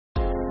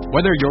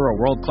Whether you're a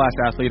world-class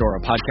athlete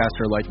or a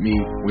podcaster like me,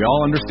 we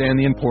all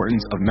understand the importance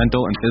of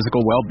mental and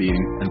physical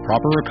well-being and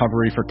proper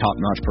recovery for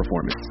top-notch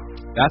performance.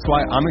 That's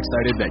why I'm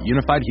excited that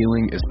Unified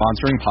Healing is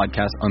sponsoring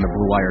podcasts on the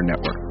Blue Wire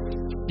Network.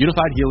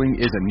 Unified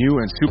Healing is a new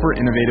and super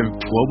innovative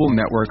global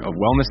network of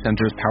wellness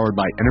centers powered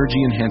by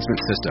Energy Enhancement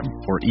System,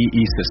 or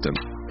EE System.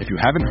 If you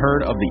haven't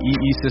heard of the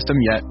EE System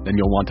yet, then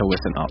you'll want to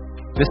listen up.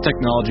 This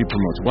technology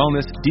promotes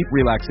wellness, deep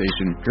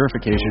relaxation,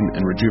 purification,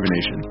 and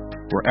rejuvenation.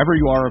 Wherever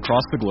you are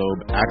across the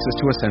globe, access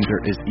to a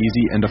center is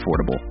easy and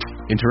affordable.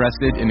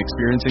 Interested in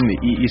experiencing the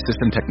EE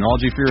System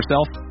technology for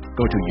yourself?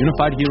 Go to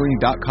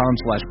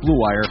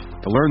unifiedhealing.com/bluewire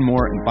to learn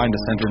more and find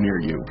a center near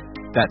you.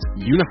 That's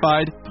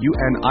unified,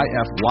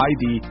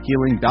 UNIFYD,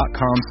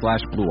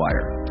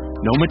 healing.com/bluewire.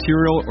 No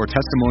material or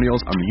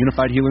testimonials on the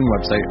Unified Healing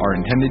website are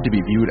intended to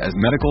be viewed as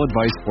medical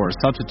advice or a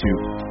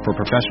substitute for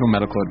professional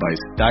medical advice,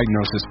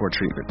 diagnosis, or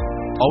treatment.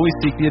 Always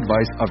seek the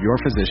advice of your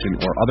physician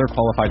or other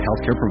qualified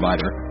healthcare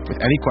provider with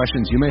any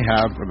questions you may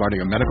have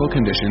regarding a medical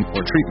condition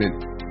or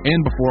treatment and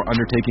before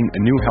undertaking a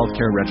new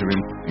healthcare regimen,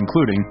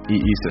 including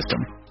EE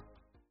System.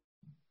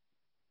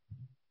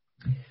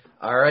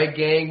 All right,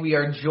 gang, we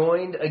are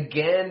joined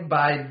again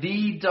by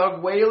the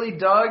Doug Whaley.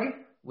 Doug,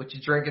 what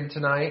you drinking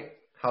tonight?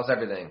 How's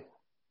everything?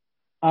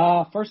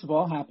 First of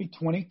all, happy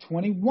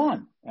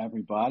 2021,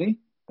 everybody.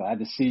 Glad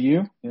to see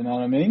you. You know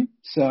what I mean?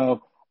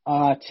 So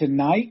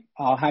tonight,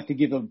 I'll have to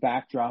give a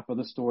backdrop of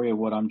the story of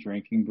what I'm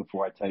drinking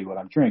before I tell you what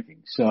I'm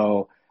drinking.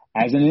 So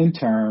as an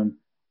intern,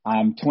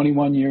 I'm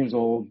 21 years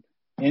old,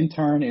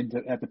 intern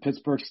at the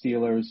Pittsburgh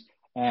Steelers.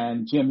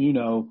 And Jim, you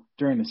know,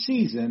 during the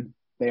season,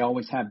 they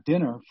always have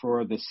dinner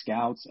for the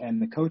scouts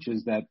and the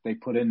coaches that they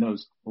put in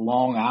those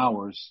long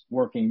hours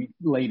working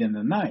late in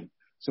the night.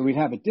 So we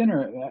have a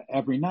dinner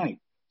every night.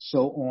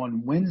 So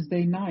on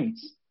Wednesday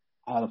nights,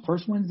 the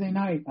first Wednesday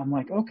night, I'm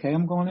like, okay,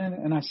 I'm going in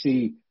and I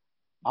see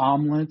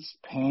omelets,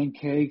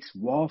 pancakes,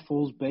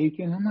 waffles,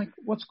 bacon. I'm like,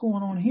 what's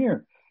going on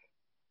here?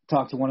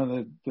 Talked to one of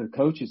the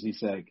coaches. He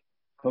said,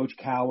 Coach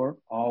Cowher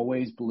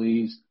always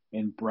believes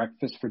in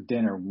breakfast for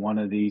dinner one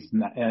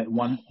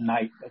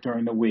night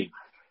during the week.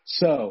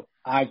 So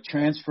I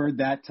transferred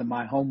that to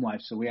my home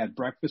life. So we had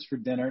breakfast for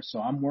dinner. So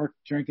I'm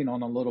drinking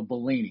on a little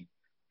Bellini,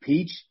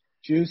 peach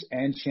juice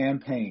and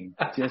champagne,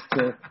 just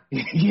to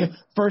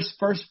first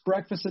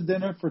breakfast of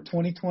dinner for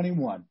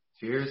 2021.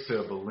 Cheers to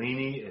a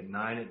Bellini at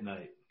 9 at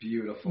night.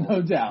 Beautiful.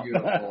 No doubt.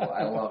 Beautiful.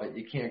 I love it.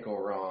 You can't go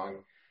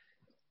wrong.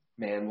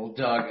 Man, well,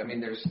 Doug, I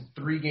mean, there's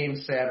 3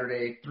 games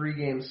Saturday, 3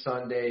 games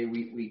Sunday.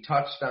 We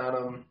touched on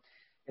them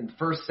in the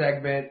first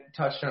segment,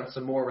 touched on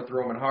some more with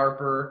Roman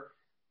Harper.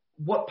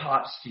 What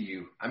pops to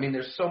you? I mean,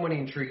 there's so many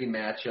intriguing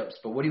matchups,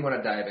 but what do you want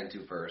to dive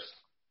into first?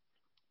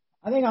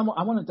 I think I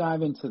want to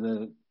dive into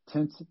the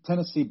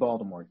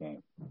Tennessee-Baltimore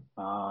game.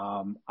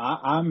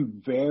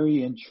 I'm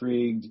very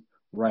intrigued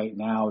right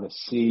now to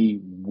see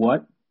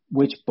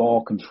which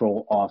ball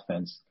control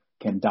offense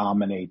can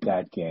dominate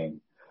that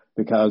game,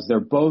 because they're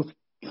both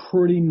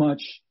pretty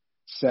much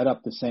set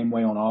up the same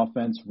way on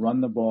offense,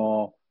 run the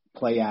ball,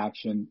 play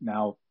action.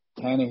 Now,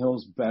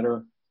 Tannehill's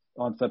better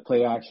on the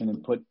play action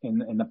and put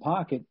in the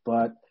pocket,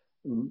 but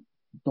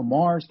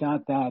Lamar's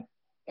got that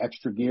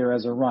extra gear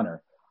as a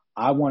runner.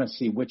 I want to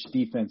see which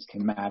defense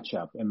can match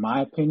up. In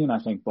my opinion, I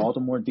think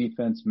Baltimore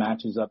defense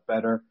matches up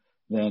better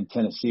than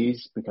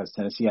Tennessee's, because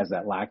Tennessee has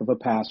that lack of a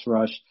pass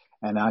rush,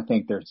 and I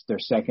think their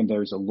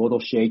secondary is a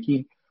little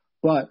shaky.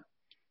 But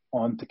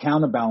to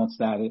counterbalance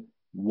that,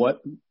 which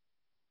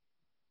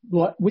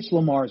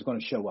Lamar is going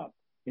to show up?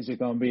 Is it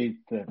going to be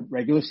the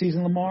regular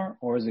season Lamar,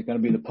 or is it going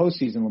to be the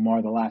postseason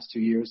Lamar the last 2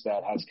 years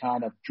that has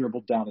kind of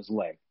dribbled down his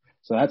leg?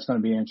 So that's going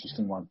to be an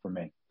interesting one for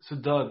me. So,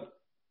 Doug,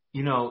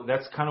 you know,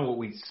 that's kind of what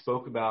we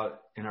spoke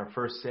about in our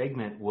first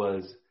segment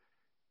was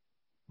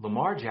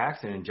Lamar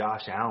Jackson and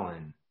Josh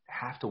Allen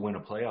have to win a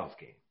playoff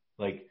game.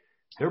 Like,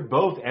 they're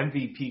both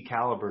MVP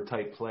caliber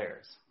type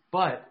players,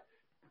 but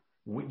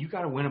you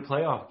got to win a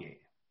playoff game.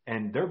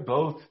 And they're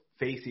both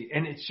facing –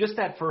 and it's just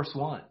that first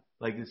one.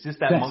 Like, it's just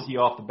that monkey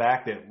off the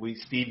back that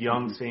Steve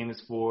Young's famous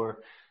for.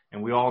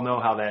 And we all know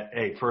how that,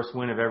 first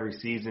win of every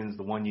season is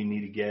the one you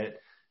need to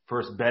get.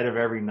 First bet of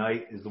every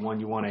night is the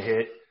one you want to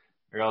hit,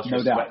 or else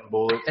you're sweating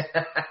bullets.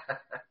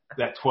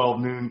 That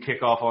 12 noon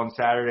kickoff on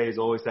Saturday is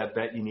always that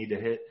bet you need to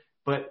hit.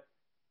 But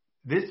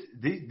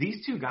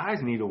these two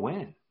guys need to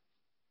win.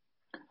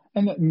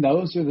 And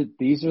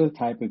these are the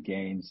type of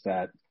games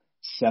that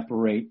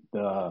separate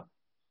the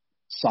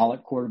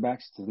solid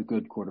quarterbacks to the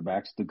good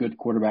quarterbacks to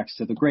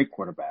the great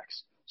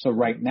quarterbacks. So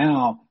right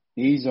now,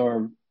 these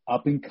are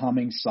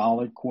up-and-coming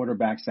solid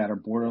quarterbacks that are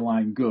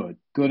borderline good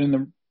in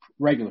the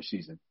regular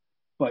season.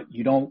 But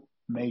you don't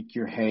make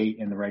your hay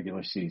in the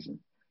regular season.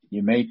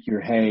 You make your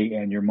hay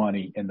and your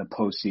money in the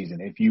postseason.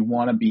 If you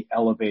want to be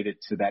elevated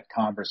to that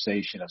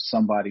conversation of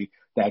somebody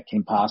that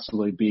can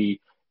possibly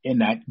be in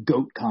that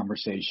GOAT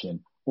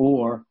conversation,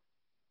 or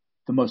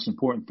the most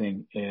important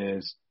thing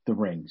is the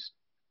rings.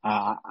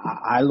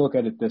 I look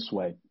at it this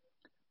way.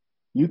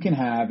 You can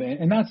have,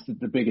 and that's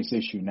the biggest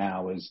issue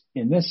now is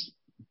in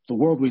the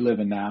world we live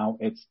in now,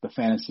 it's the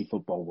fantasy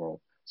football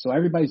world. So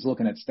everybody's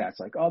looking at stats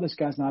like, oh, this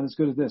guy's not as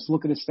good as this.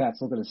 Look at his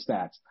stats. Look at his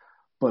stats.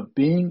 But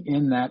being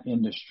in that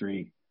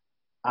industry,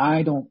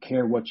 I don't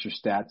care what your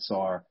stats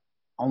are.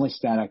 Only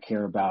stat I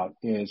care about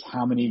is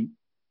how many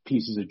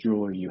pieces of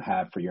jewelry you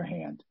have for your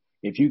hand.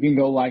 If you can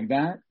go like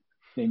that,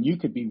 then you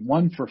could be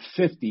 1 for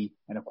 50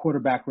 and a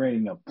quarterback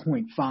rating of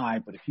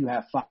 0.5. But if you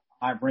have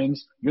five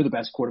rings, you're the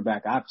best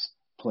quarterback I've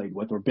played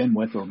with or been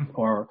with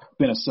or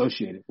been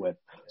associated with.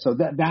 So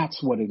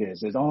that's what it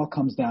is. It all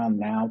comes down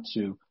now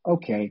to,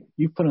 okay,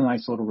 you've put a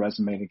nice little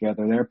resume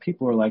together there.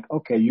 People are like,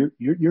 okay,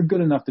 you're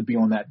good enough to be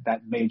on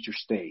that major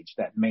stage,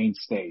 that main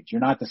stage.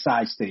 You're not the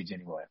side stage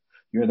anyway.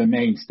 You're the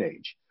main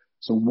stage.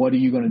 So what are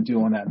you going to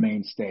do on that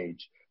main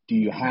stage? Do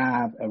you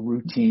have a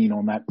routine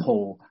on that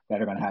pole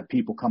that are going to have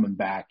people coming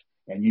back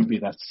and you be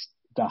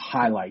the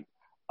highlight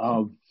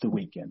of the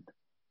weekend?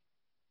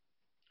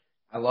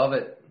 I love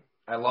it.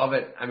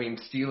 I mean,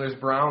 Steelers,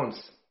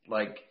 Browns,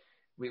 like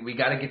we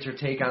got to get your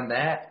take on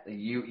that.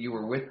 You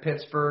were with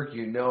Pittsburgh.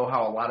 You know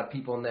how a lot of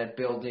people in that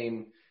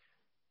building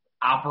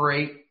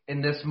operate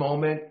in this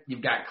moment.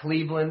 You've got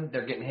Cleveland.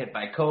 They're getting hit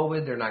by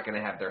COVID. They're not going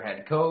to have their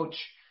head coach.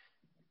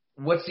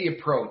 What's the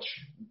approach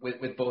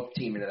with both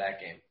teams into that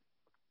game?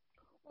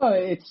 Well,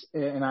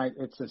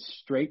 it's a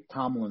straight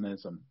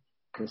Tomlinism.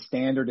 The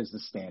standard is the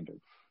standard.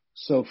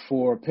 So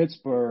for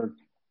Pittsburgh,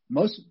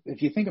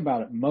 if you think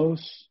about it,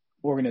 most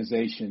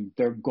organization,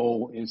 their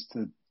goal is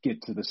to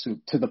get to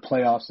the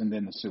playoffs and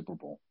then the Super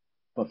Bowl.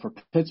 But for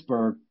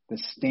Pittsburgh, the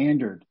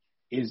standard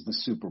is the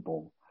Super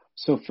Bowl.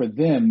 So for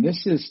them,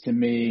 this is to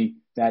me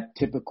that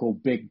typical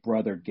big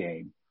brother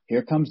game.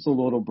 Here comes the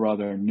little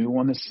brother, new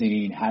on the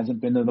scene,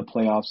 hasn't been to the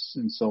playoffs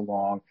in so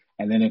long.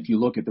 And then if you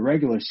look at the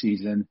regular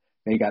season,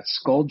 they got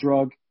skull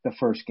drug the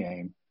first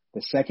game.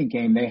 The second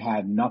game,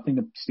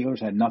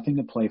 Steelers had nothing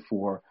to play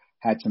for,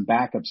 had some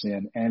backups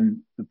in, and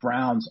the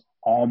Browns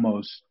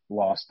almost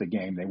lost the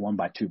game. They won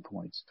by 2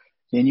 points.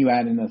 Then you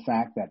add in the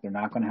fact that they're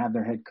not going to have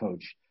their head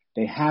coach.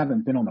 They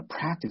haven't been on the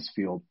practice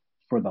field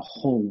for the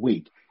whole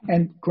week.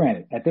 And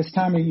granted, at this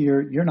time of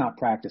year, you're not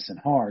practicing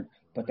hard,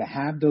 but to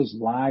have those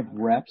live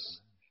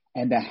reps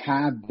and to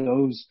have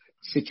those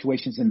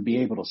situations and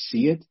be able to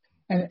see it,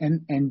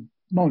 and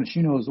Monis,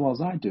 you know as well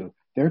as I do,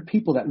 there are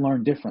people that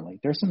learn differently.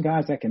 There's some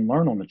guys that can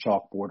learn on the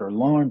chalkboard or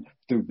learn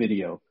through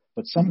video,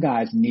 but some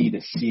guys need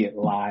to see it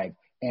live.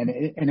 And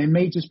it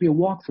may just be a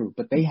walkthrough,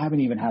 but they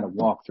haven't even had a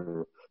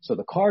walkthrough. So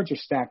the cards are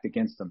stacked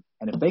against them.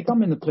 And if they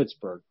come into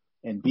Pittsburgh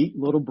and beat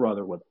little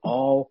brother with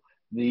all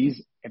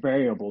these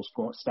variables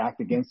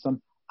stacked against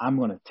them, I'm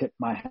going to tip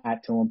my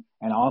hat to them.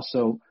 And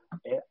also,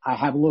 I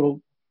have a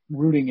little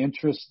rooting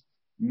interest,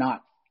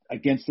 not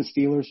against the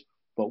Steelers,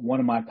 but one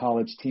of my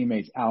college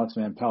teammates, Alex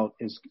Van Pelt,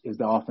 is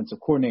the offensive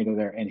coordinator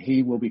there, and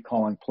he will be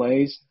calling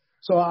plays.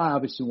 So I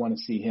obviously want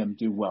to see him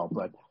do well,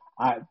 but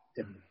I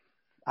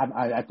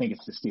think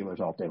it's the Steelers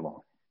all day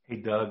long. Hey,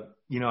 Doug,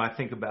 I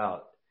think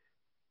about,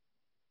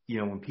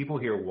 when people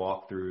hear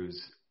walkthroughs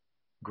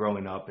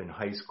growing up in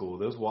high school,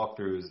 those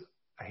walkthroughs,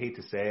 I hate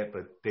to say it,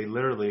 but they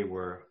literally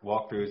were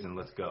walkthroughs and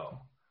let's go.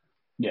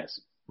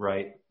 Yes.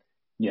 Right?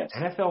 Yes.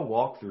 NFL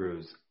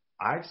walkthroughs,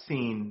 I've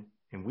seen,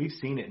 and we've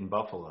seen it in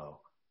Buffalo.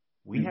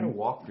 We had a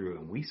walkthrough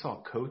and we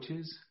saw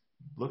coaches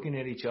looking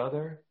at each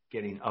other,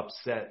 getting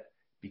upset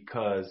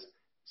because,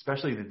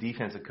 especially the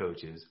defensive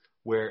coaches,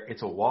 where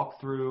it's a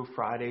walkthrough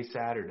Friday,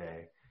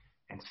 Saturday,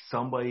 and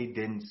somebody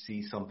didn't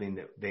see something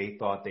that they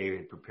thought they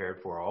had prepared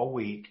for all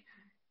week,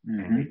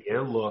 and they get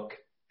a look,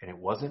 and it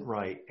wasn't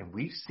right. And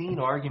we've seen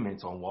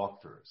arguments on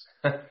walkthroughs.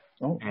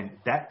 And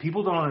that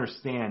people don't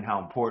understand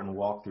how important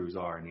walkthroughs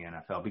are in the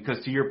NFL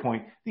because, to your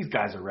point, these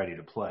guys are ready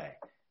to play.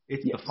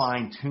 It's the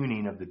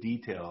fine-tuning of the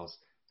details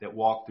that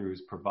walkthroughs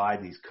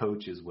provide these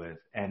coaches with,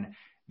 and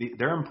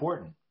they're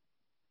important.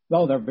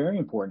 No, they're very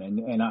important.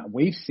 And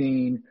we've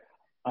seen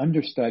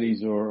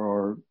understudies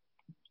or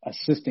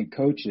assistant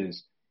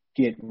coaches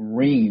get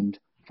reamed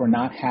for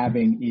not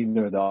having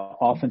either the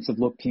offensive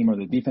look team or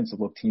the defensive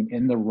look team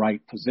in the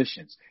right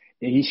positions.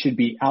 He should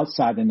be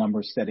outside the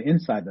numbers instead of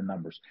inside the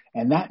numbers.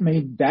 And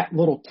that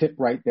little tip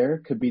right there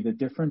could be the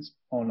difference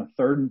on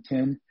a 3rd and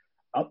 10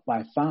 up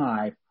by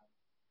 5,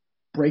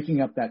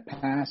 breaking up that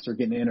pass or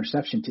getting an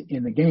interception to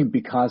end the game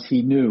because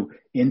he knew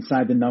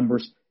inside the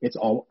numbers, it's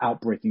all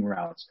outbreaking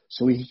routes.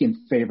 So he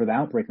can favor the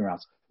outbreaking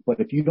routes. But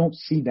if you don't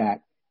see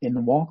that in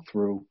the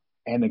walkthrough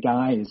and the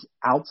guy is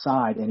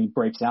outside and he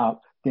breaks out,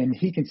 then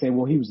he can say,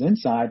 well, he was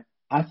inside.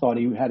 I thought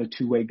he had a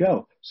two-way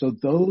go. So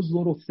those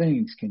little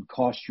things can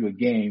cost you a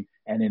game.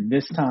 And in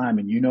this time,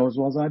 and you know as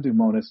well as I do,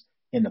 Monis,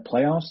 in the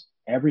playoffs,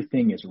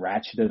 everything is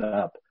ratcheted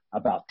up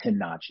about 10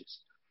 notches.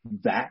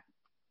 That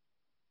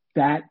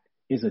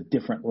is a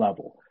different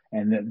level.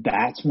 And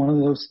that's one of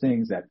those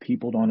things that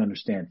people don't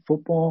understand.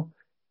 Football,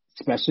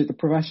 especially at the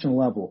professional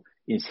level,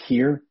 is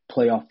here.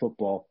 Playoff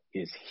football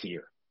is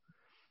here.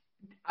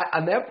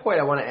 On that point,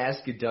 I want to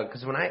ask you, Doug,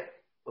 because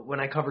when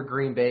I cover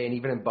Green Bay and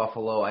even in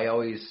Buffalo, I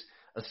always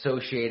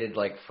associated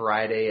like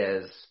Friday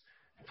as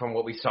from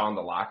what we saw in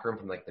the locker room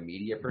from like the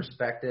media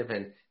perspective.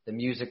 And the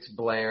music's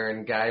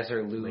blaring, guys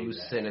are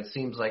loose, and it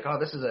seems like, oh,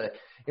 this is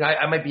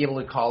I might be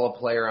able to call a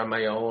player on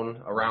my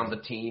own around the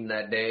team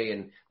that day,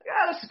 and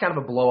this is kind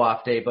of a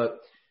blow-off day. But,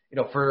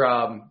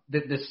 for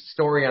this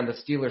story on the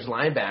Steelers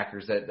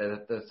linebackers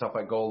that stuff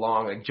might go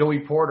along, like Joey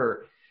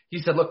Porter, he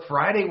said, look,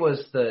 Friday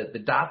was the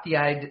dot the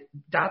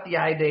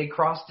I day,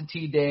 cross the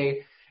T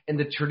day, and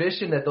the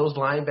tradition that those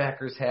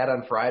linebackers had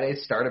on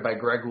Fridays, started by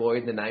Greg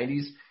Lloyd in the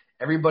 90s,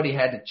 everybody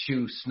had to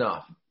chew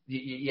snuff.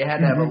 You had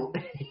to have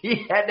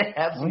you had to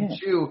have some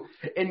chew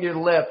in your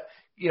lip,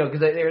 because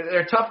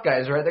they're tough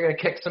guys, right? They're going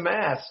to kick some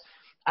ass.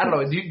 I don't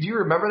know. Do you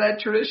remember that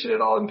tradition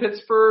at all in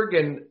Pittsburgh?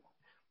 And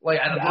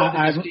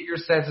I just get your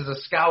sense as a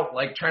scout,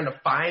 trying to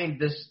find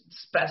this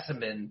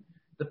specimen,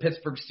 the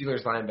Pittsburgh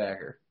Steelers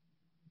linebacker.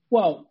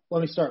 Well,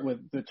 let me start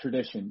with the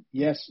tradition.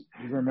 Yes,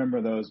 you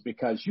remember those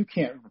because you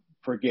can't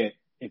forget.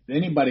 If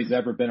anybody's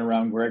ever been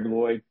around Greg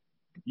Lloyd,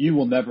 you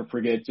will never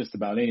forget just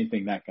about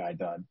anything that guy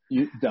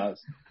does.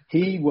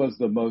 He was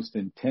the most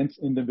intense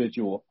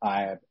individual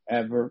I have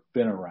ever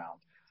been around.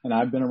 And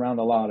I've been around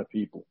a lot of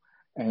people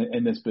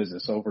in this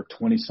business over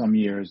 20-some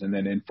years, and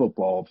then in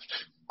football,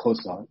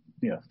 close to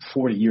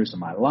 40 years of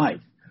my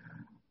life.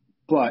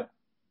 But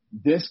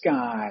this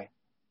guy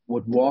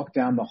would walk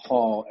down the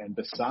hall, and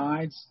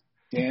besides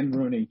Dan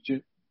Rooney,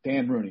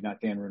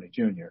 not Dan Rooney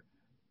Jr.,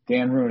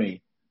 Dan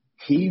Rooney,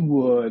 he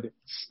would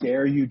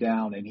stare you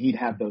down, and he'd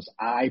have those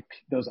eyes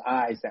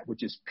that would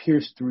just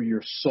pierce through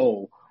your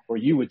soul, or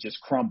you would just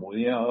crumble.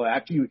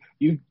 After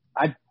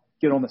I'd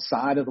get on the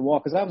side of the wall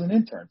because I was an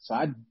intern, so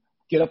I'd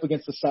get up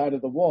against the side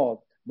of the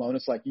wall,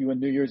 Monis, like you on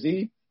New Year's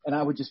Eve, and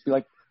I would just be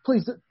like,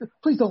 please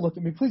don't look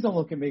at me, please don't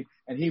look at me,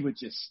 and he would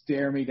just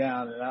stare me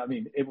down, and I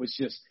mean, it was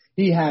just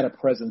he had a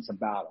presence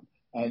about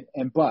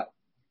him, but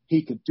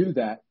he could do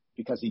that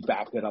because he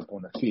backed it up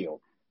on the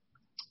field.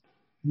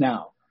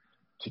 Now,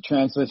 to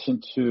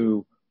transition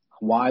to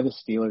why the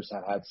Steelers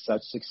have had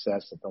such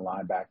success at the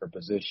linebacker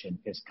position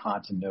is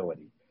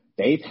continuity.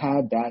 They've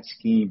had that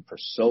scheme for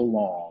so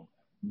long,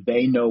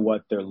 they know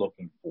what they're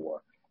looking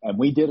for. And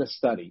we did a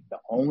study. The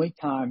only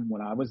time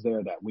when I was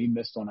there that we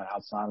missed on an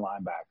outside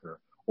linebacker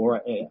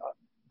or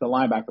the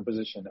linebacker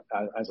position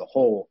as a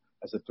whole,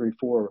 as a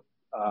 3-4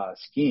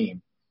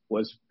 scheme,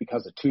 was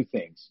because of two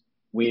things.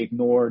 We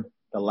ignored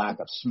the lack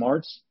of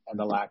smarts and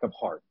the lack of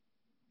heart.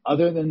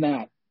 Other than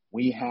that,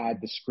 we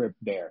had the script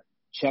there.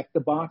 Check the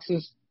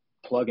boxes,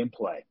 plug and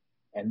play.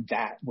 And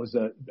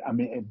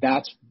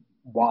that's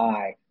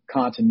why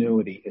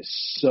continuity is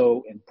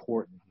so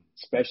important,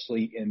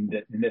 especially in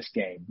this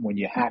game when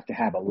you have to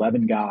have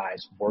 11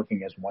 guys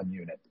working as one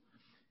unit.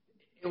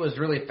 It was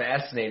really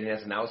fascinating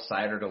as an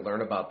outsider to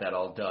learn about that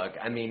all, Doug.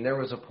 I mean, there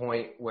was a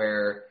point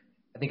where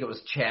I think it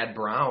was Chad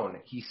Brown.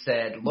 He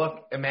said,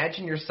 look,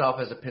 imagine yourself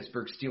as a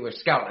Pittsburgh Steelers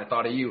scout. And I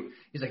thought of you.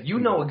 He's like, you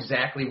know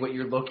exactly what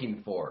you're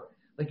looking for.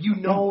 Like, you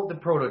know the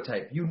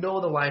prototype. You know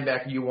the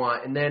linebacker you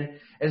want. And then,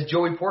 as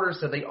Joey Porter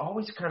said, they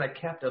always kind of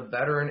kept a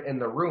veteran in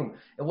the room.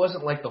 It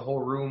wasn't like the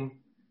whole room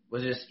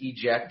was just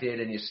ejected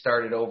and you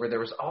started over. There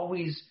was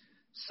always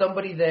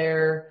somebody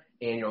there.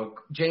 And,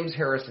 James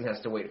Harrison has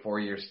to wait 4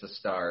 years to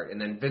start.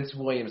 And then Vince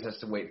Williams has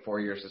to wait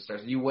 4 years to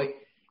start. So you wait.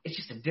 It's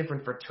just a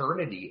different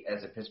fraternity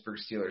as a Pittsburgh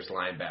Steelers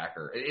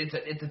linebacker. It's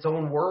its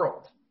own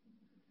world.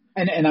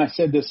 And I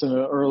said this in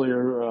an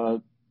earlier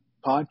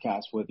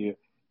podcast with you.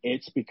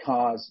 It's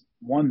because,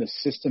 one, the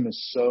system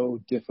is so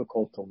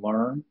difficult to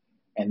learn,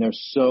 and they're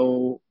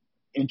so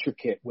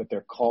intricate with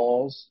their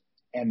calls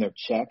and their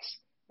checks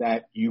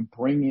that you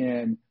bring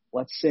in,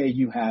 let's say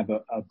you have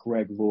a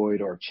Greg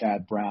Lloyd or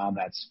Chad Brown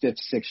that's fifth,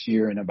 sixth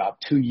year. In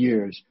about 2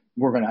 years,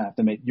 you're going to have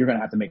to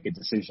make a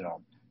decision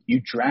on. You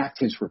draft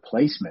his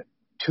replacement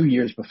 2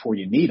 years before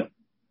you need him.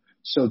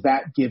 So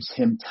that gives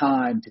him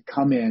time to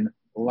come in,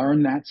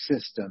 learn that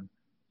system,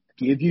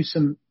 give you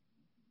some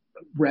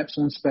reps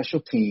on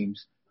special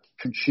teams,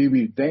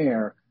 contribute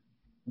there,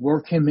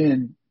 work him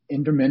in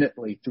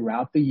intermittently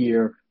throughout the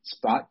year,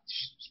 spot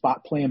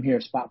play him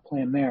here, spot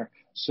play him there.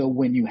 So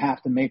when you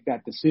have to make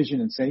that decision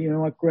and say, you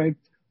know what, Greg,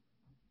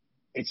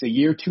 it's a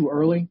year too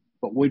early,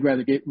 but we'd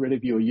rather get rid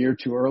of you a year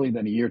too early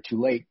than a year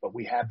too late, but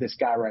we have this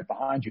guy right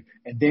behind you.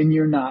 And then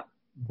you're not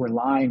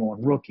relying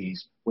on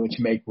rookies, which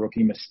make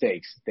rookie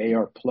mistakes.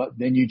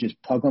 Then you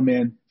just plug them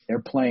in, they're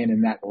playing,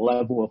 and that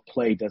level of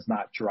play does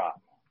not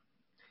drop.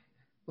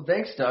 Well,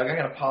 thanks, Doug. I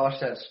got to polish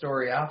that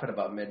story off at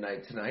about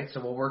midnight tonight,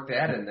 so we'll work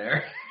that in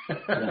there.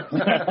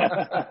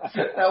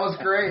 That was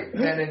great,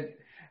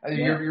 and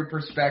your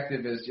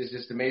perspective is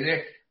just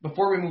amazing.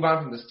 Before we move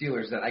on from the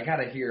Steelers, then I got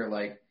to hear,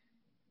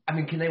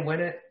 can they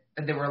win it?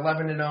 They were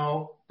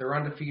 11-0. They're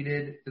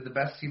undefeated. They're the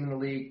best team in the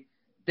league.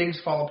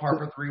 Things fall apart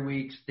for 3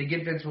 weeks. They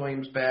get Vince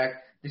Williams back.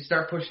 They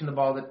start pushing the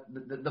ball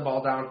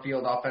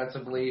downfield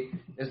offensively.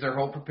 Is there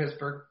hope for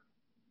Pittsburgh?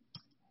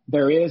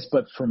 There is,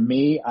 but for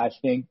me, I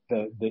think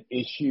the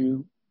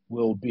issue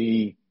will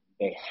be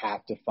they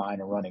have to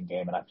find a running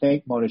game. And I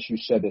think, Monis, you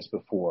said this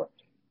before.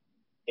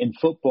 In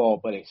football,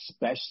 but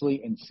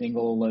especially in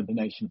single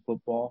elimination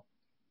football,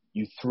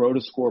 you throw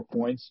to score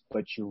points,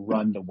 but you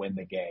run to win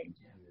the game.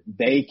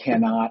 They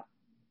cannot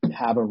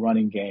have a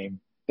running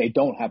game they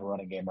don't have a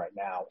running game right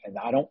now. And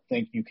I don't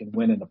think you can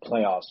win in the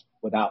playoffs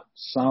without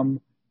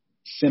some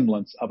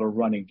semblance of a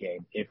running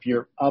game. If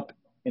you're up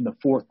in the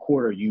fourth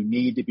quarter, you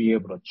need to be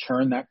able to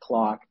churn that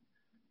clock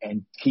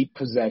and keep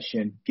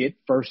possession, get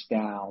first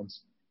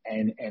downs,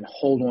 and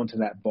hold on to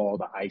that ball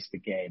to ice the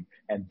game.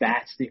 And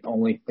that's the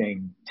only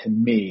thing, to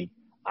me,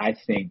 I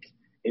think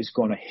is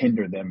going to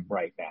hinder them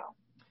right now.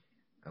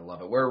 I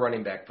love it. We're a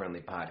running back friendly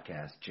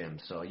podcast, Jim,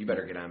 so you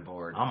better get on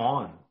board. I'm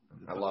on.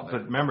 I love it.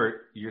 But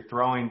remember, you're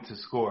throwing to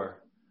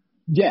score.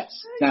 Yes.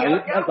 Now,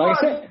 gotta like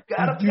I said,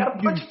 gotta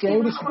punch you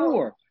throw to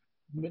score.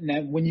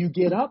 Now, when you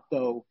get up,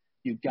 though,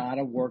 you got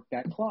to work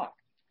that clock.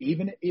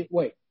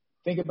 Wait,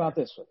 think about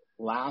this one.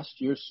 Last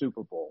year's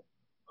Super Bowl,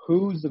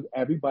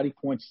 everybody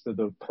points to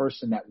the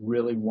person that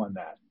really won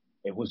that.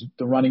 It was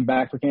the running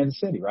back for Kansas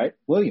City, right?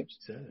 Williams.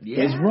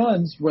 Yeah. His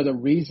runs were the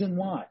reason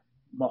why.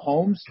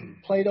 Mahomes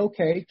played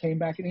okay, came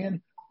back in the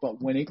end,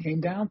 but when it came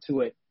down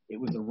to it, it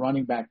was the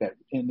running back that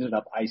ended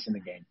up icing the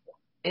game for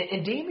him.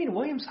 And Damian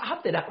Williams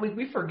opted out.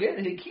 We forget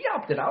it. He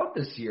opted out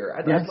this year.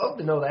 I'd Yes. love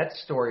to know that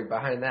story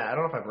behind that. I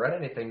don't know if I've read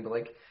anything,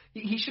 but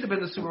he should have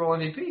been the Super Bowl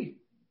MVP.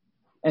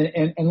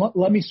 And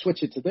let me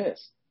switch it to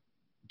this.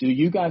 Do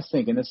you guys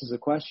think, and this is a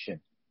question,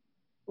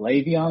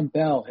 Le'Veon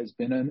Bell has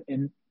been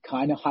in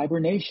kind of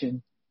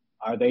hibernation.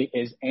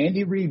 Is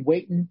Andy Reid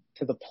waiting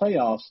to the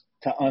playoffs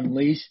to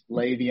unleash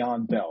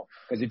Le'Veon Bell?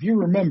 Because if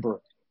you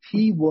remember,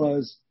 he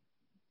was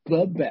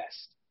the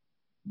best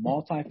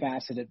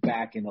multifaceted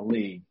back in the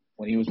league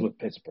when he was with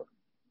Pittsburgh.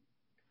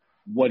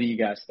 What do you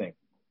guys think?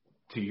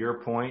 To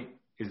your point,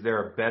 is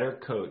there a better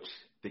coach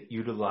that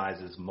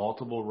utilizes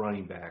multiple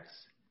running backs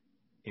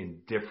in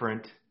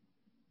different,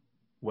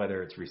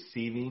 whether it's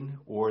receiving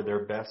or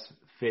their best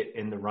fit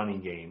in the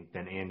running game,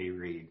 than Andy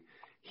Reid?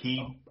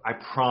 I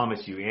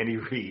promise you, Andy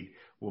Reid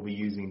will be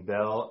using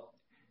Bell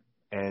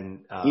and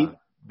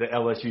the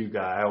LSU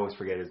guy. I always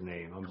forget his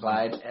name.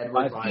 Clyde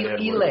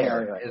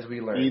Edwards-Helaire, as we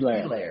learned.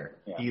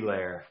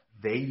 Helaire.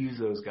 They use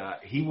those guys.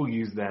 He will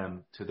use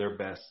them to their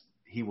best.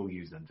 He will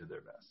use them to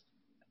their best.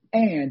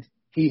 And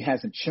he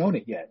hasn't shown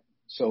it yet.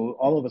 So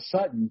all of a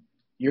sudden,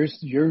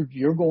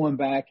 you're going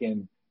back,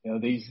 and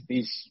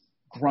these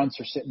grunts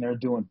are sitting there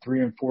doing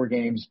 3 and 4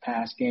 games,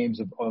 past games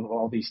of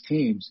all these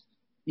teams.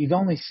 You've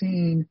only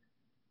seen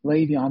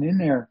Le'Veon in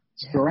there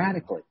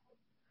sporadically.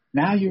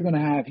 Now he's going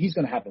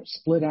to have them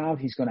split out.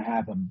 He's going to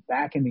have them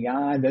back in the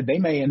eye. That they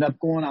may end up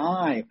going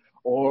eye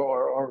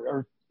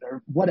or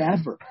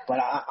whatever. But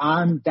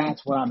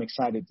that's what I'm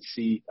excited to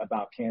see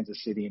about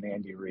Kansas City and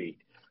Andy Reid,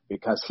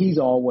 because he's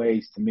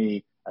always, to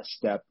me, a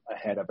step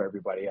ahead of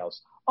everybody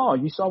else. Oh,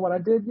 you saw what I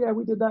did? Yeah,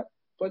 we did that.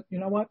 But you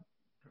know what?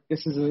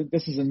 This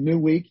is a new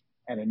week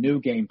and a new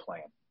game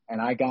plan,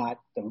 and I got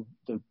the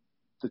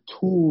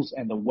tools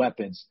and the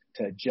weapons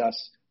to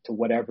adjust to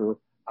whatever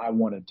I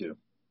want to do.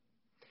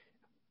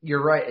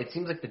 You're right. It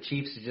seems like the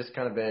Chiefs have just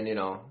kind of been,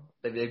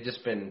 they've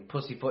just been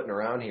pussyfooting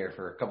around here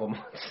for a couple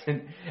months,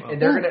 and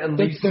they're going to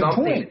unleash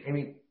something. Point. I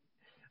mean,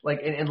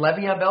 and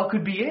Le'Veon Bell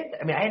could be it.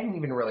 I mean, I hadn't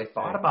even really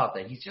thought about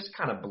that. He's just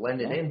kind of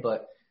blended in,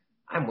 but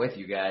I'm with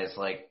you guys.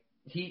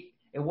 It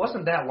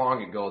wasn't that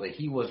long ago that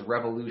he was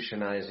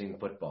revolutionizing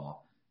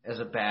football as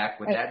a back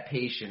with that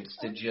patience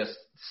to just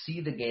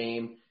see the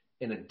game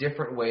in a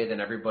different way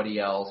than everybody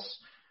else.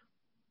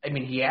 I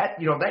mean, he had,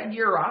 that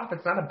year off,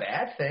 it's not a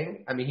bad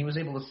thing. I mean, he was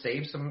able to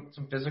save some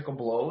physical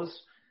blows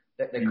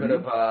that could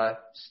have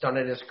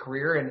stunted his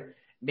career, and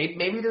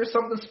maybe there's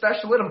something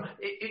special in him.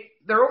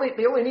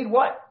 They only need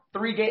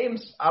 3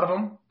 games out of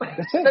him.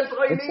 That's it. That's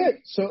all you need. It.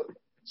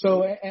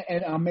 So,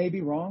 and I may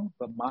be wrong,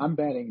 but I'm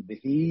betting that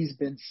he's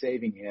been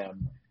saving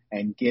him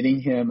and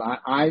getting him.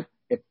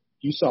 If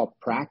you saw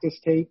practice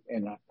tape,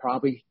 and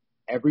probably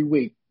every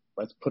week,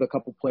 let's put a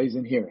couple plays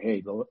in here.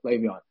 Hey,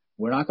 Le'Veon,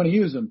 we're not going to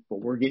use them,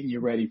 but we're getting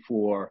you ready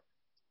for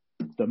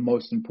the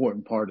most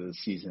important part of the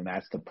season.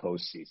 That's the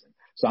postseason.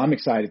 So I'm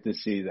excited to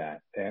see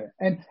that.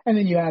 And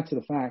then you add to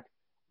the fact,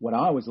 what I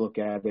always look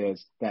at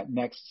is that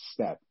next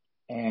step.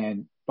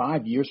 And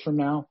 5 years from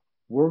now,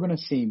 we're going to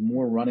see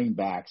more running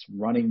backs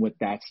running with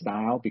that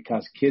style,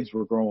 because kids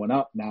were growing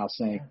up now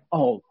saying,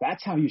 oh,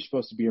 that's how you're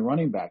supposed to be a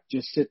running back.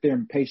 Just sit there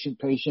and patient,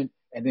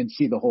 and then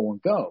see the hole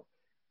and go.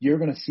 You're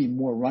going to see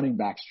more running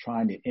backs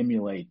trying to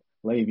emulate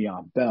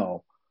Le'Veon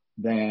Bell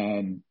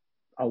than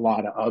a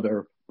lot of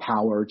other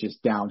power,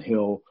 just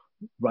downhill,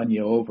 run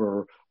you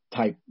over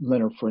type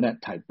Leonard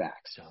Fournette type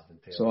backs.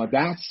 So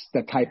that's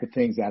the type of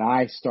things that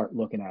I start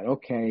looking at.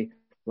 Okay,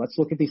 let's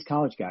look at these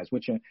college guys,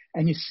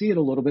 and you see it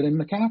a little bit in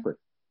McCaffrey.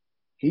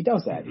 He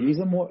does that.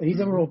 Mm-hmm. He's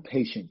a real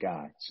patient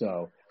guy.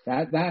 So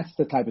that's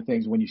the type of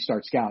things when you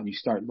start scouting, you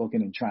start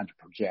looking and trying to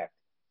project.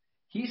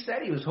 He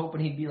said he was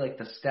hoping he'd be like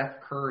the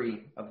Steph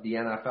Curry of the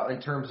NFL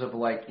in terms of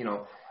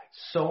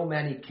so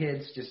many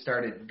kids just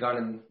started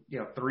gunning,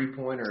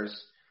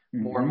 3-pointers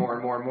more and more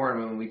and more and more.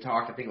 And when we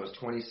talked, I think it was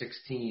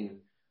 2016,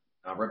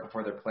 right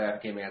before their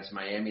playoff game against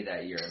Miami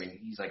that year. I mean,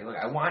 he's like, look,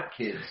 I want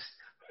kids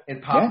in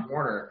Pop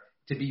Warner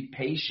to be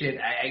patient.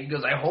 He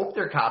goes, I hope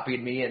they're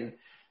copying me. And,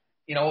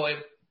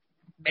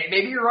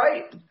 Maybe you're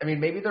right. I mean,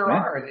 maybe there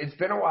are. It's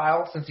been a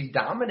while since he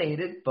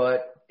dominated,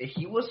 but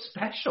he was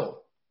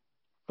special.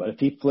 But if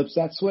he flips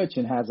that switch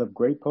and has a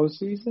great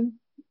postseason,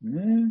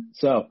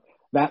 so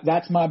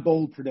that's my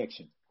bold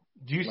prediction.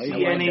 Do you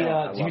see any?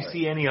 Do you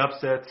see any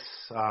upsets?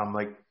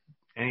 Like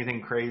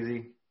anything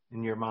crazy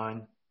in your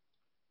mind?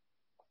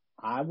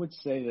 I would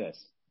say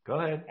this. Go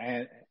ahead.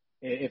 And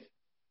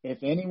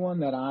if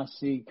anyone that I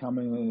see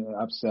coming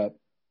upset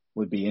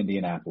would be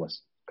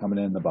Indianapolis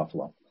coming in the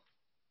Buffalo.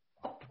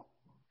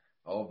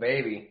 Oh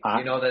baby,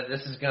 you know that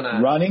this is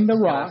gonna running the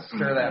rock,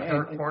 stir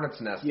that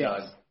hornet's nest, yes,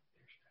 Doug.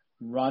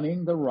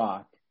 Running the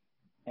rock,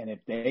 and if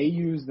they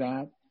use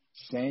that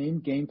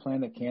same game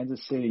plan that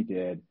Kansas City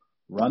did,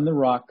 run the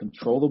rock,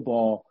 control the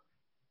ball,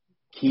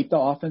 keep the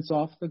offense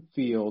off the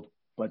field.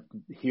 But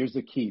here's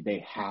the key: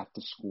 they have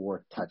to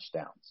score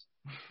touchdowns.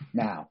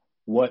 Now,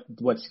 what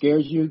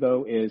scares you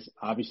though is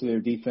obviously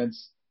their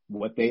defense.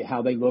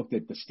 How they looked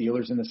at the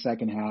Steelers in the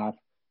second half.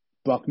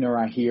 Buckner,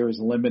 I hear, is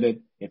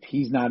limited. If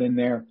he's not in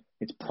there,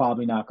 it's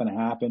probably not going to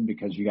happen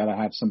because you got to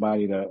have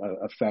somebody to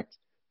affect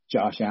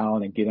Josh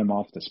Allen and get him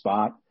off the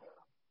spot.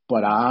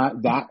 But out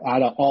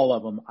of all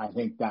of them, I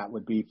think that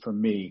would be, for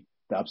me,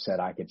 the upset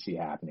I could see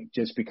happening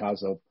just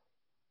because of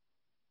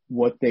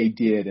what they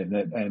did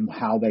and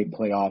how they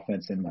play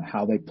offense and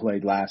how they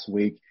played last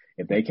week.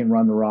 If they can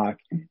run the rock,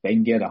 they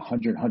can get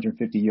 100,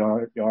 150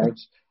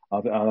 yards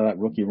of that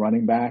rookie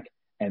running back,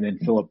 and then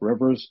Phillip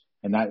Rivers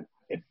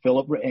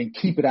and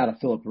keep it out of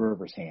Phillip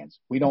Rivers' hands.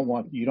 You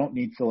don't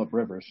need Phillip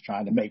Rivers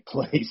trying to make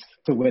plays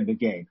to win the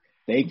game.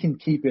 They can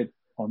keep it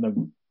on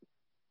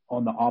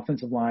the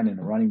offensive line and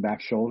the running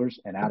back shoulders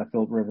and out of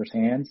Phillip Rivers'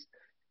 hands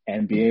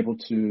and be able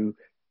to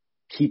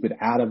keep it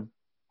out of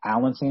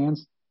Allen's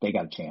hands. They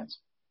got a chance.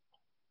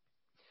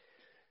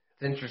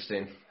 It's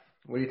interesting.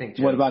 What do you think,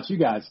 Jim? What about you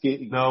guys?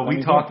 No,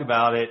 we talked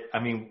about it. I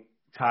mean,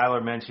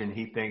 Tyler mentioned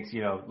he thinks,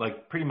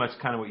 like pretty much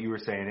kind of what you were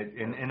saying.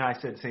 And I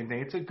said the same thing.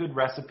 It's a good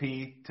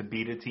recipe to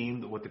beat a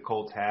team what the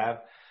Colts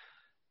have.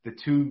 The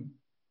two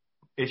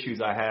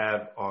issues I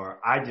have are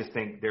I just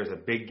think there's a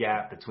big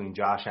gap between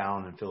Josh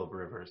Allen and Phillip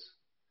Rivers.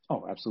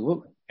 Oh,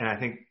 absolutely. And I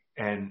think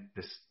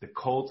the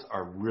Colts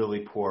are really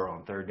poor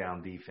on third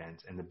down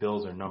defense, and the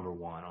Bills are number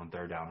one on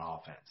third down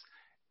offense.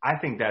 I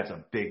think that's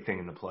a big thing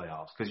in the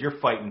playoffs because you're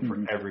fighting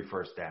for every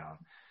first down.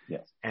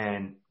 Yes.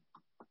 And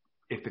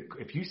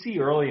if you see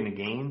early in the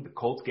game the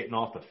Colts getting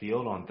off the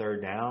field on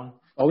third down,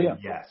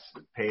 yes,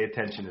 pay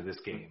attention to this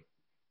game.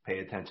 Pay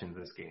attention to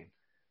this game.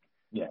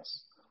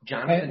 Yes.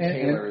 Jonathan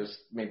Taylor is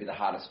maybe the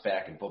hottest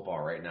back in football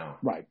right now.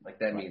 Right. Like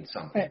that means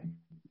something.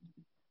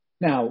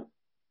 Now,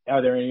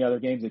 are there any other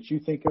games that you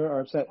think are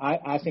upset?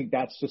 I think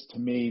that's just, to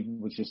me,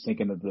 was just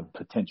thinking of the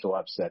potential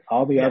upset.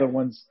 All the other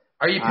ones.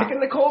 Are you picking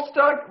the Colts,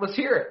 Doug? Let's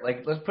hear it.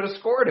 Like, let's put a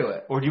score to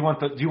it. Or do you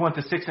want the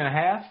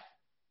 6.5?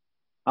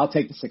 I'll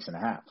take the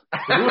 6.5.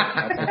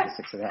 I'll take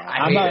the 6.5.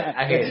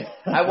 I hate it.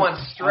 I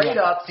want straight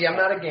up. See, I'm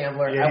not a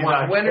gambler. Yeah, I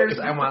want winners.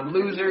 I want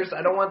losers.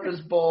 I don't want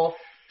this bull.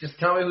 Just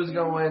tell me who's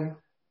going to win.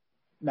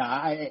 No,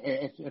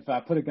 if I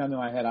put a gun to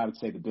my head, I would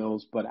say the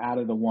Bills. But out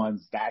of the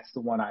ones, that's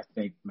the one I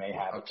think may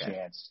have a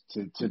chance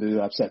to do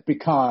the upset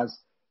because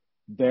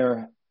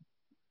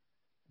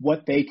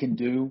what they can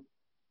do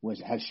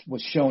was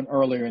shown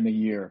earlier in the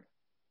year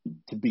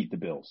to beat the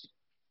Bills.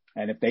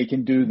 And if they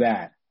can do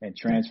that and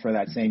transfer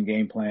that same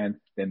game plan,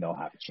 then they'll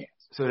have a chance.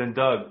 So then,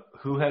 Doug,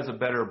 who has a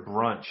better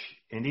brunch?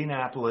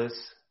 Indianapolis,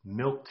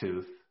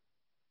 Milktooth.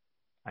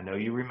 I know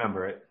you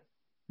remember it.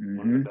 Mm-hmm.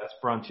 One of the best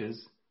brunches.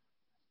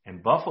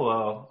 And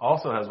Buffalo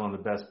also has one of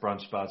the best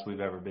brunch spots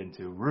we've ever been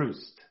to,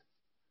 Roost.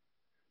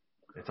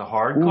 It's a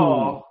hard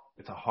call.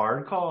 It's a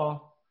hard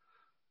call.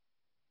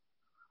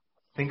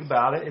 Think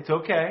about it. It's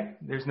okay.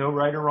 There's no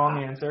right or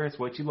wrong answer. It's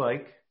what you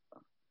like.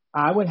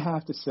 I would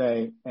have to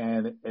say,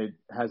 and it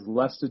has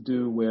less to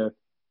do with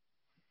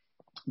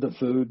the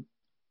food,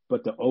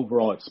 but the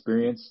overall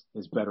experience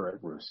is better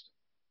at Roost.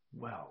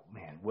 Well,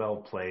 man, well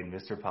played,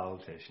 Mr.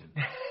 Politician.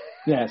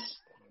 Yes.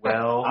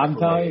 Well, I'm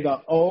telling you,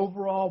 the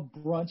overall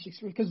brunch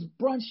experience, because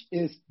brunch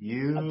is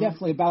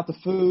definitely about the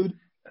food,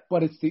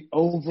 but it's the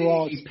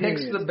overall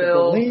experience. He picks the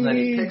Bills, and then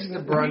he picks the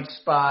brunch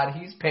spot.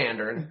 He's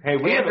pandering. Hey,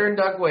 pandering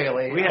Doug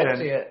Whaley. We had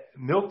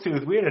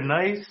Milktooth. We had a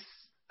nice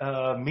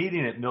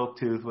meeting at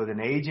Milktooth with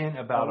an agent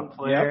about a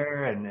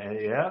player, and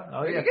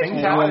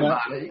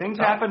things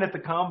happen at the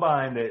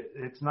combine that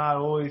it's not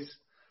always.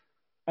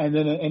 And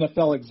then an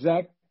NFL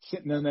exec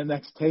sitting on the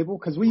next table,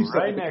 because we used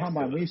to at the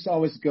combine. We used to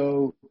always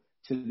go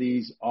to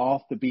these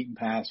off the beaten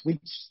path. We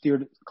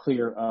steered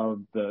clear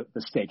of the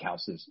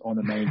steakhouses on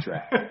the main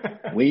track.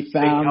 We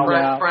found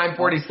out Prime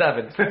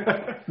 47.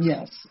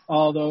 Yes,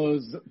 all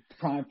those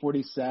Prime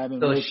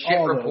 47. Those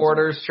shit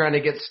reporters trying to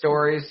get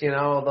stories,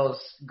 those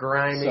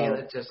grimy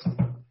that just.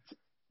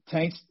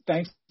 Thanks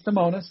to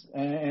Monas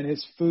and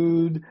his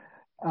food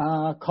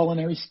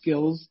culinary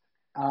skills.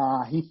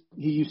 He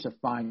used to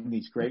find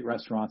these great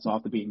restaurants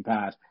off the beaten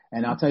path.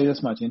 And I'll tell you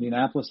this much,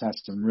 Indianapolis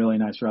has some really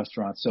nice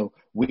restaurants. So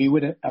we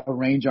would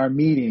arrange our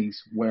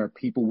meetings where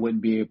people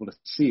wouldn't be able to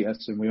see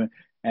us.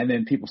 And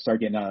then people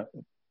start getting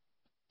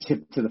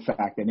tip to the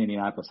fact that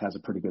Indianapolis has a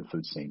pretty good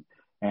food scene.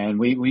 And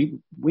we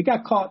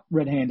got caught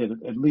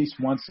red-handed at least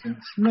once and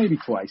maybe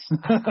twice.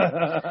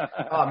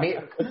 Me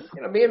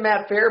and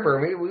Matt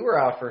Fairburn, we were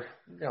out for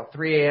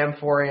 3 a.m.,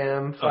 4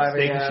 a.m., 5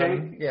 Steak a.m.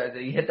 and shake? Yeah,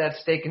 you hit that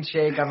steak and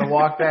shake on the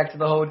walk back to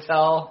the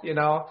hotel.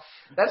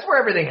 That's where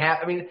everything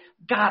happens. I mean,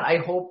 God, I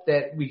hope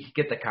that we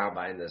get the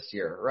combine this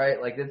year,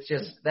 right? Like it's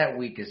just that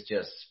week is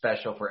just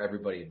special for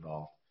everybody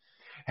involved.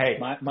 Hey,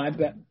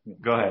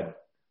 go ahead.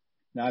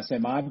 Now, I say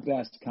my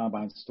best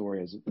combine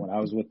story is when I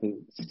was with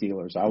the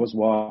Steelers. I was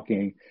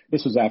walking.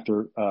 This was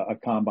after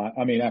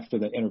after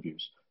the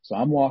interviews. So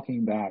I'm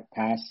walking back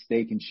past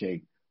Steak and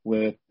Shake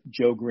with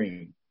Joe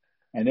Green,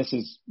 and this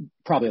is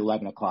probably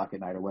 11 o'clock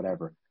at night or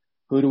whatever.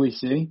 Who do we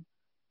see?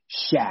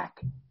 Shaq.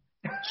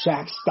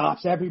 Shaq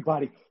stops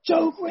everybody.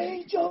 Joe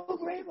Green,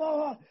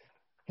 blah.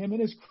 Him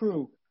and his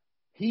crew.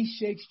 He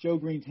shakes Joe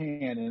Green's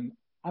hand, and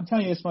I'm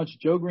telling you this much.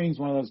 Joe Green's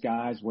one of those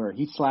guys where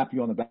he'd slap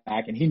you on the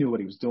back, and he knew what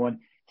he was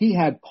doing. He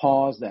had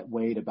paws that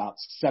weighed about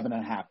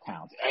 7.5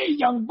 pounds. Hey,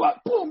 young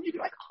buck, boom! You'd be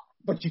like, oh,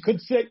 but you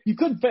couldn't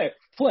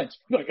flinch.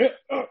 You're like,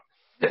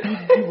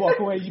 you walk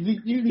away.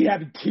 You'd be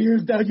having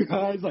tears down your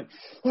eyes, like,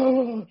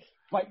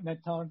 biting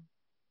that tongue.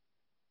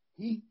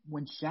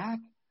 When Shaq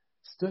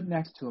stood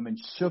next to him and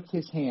shook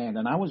his hand,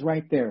 and I was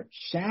right there,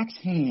 Shaq's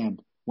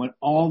hand went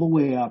all the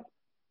way up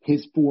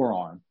his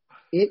forearm.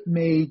 It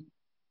made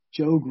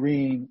Joe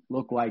Green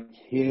look like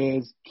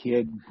his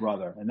kid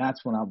brother, and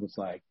that's when I was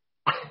like,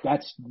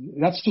 that's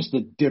just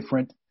a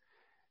different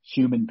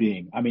human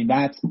being. I mean,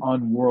 that's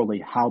unworldly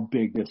how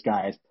big this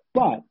guy is.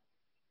 But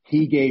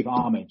he gave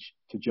homage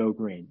to Joe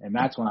Green, and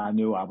that's when I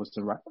knew I was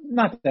the right.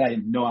 Not that I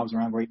didn't know I was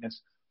around greatness,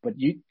 but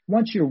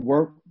once you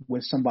work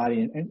with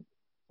somebody, and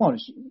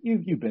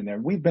you've been there.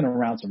 We've been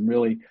around some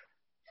really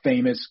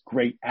famous,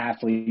 great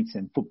athletes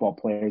and football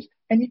players,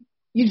 and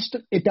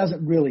it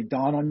doesn't really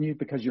dawn on you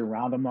because you're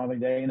around them every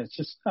day, and it's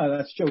just,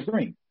 that's Joe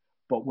Green.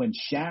 But when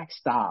Shaq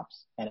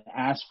stops and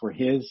asks for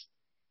his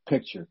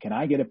picture, can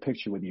I get a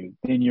picture with you?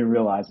 Then you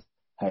realize,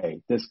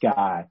 hey, this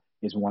guy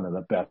is one of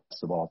the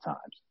best of all times.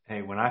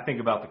 Hey, when I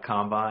think about the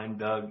combine,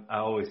 Doug, I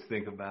always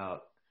think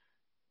about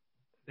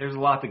there's a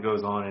lot that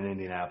goes on in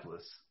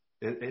Indianapolis.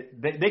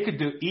 They could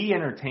do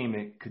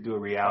Entertainment could do a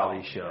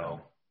reality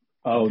show.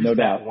 Oh, no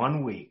doubt.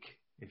 1 week.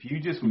 If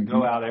you just would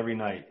go out every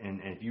night and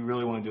if you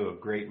really want to do a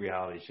great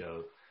reality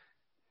show.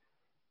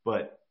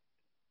 But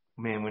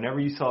man, whenever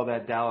you saw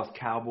that Dallas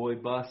Cowboy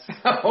bus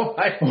oh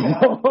my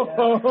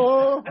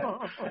God,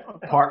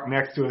 parked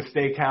next to a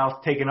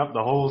steakhouse, taking up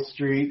the whole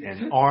street,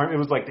 and it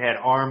was like they had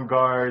armed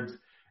guards,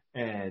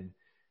 and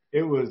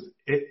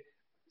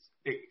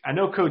I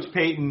know Coach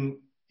Payton,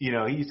 he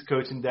used to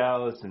coach in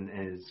Dallas and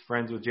is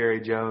friends with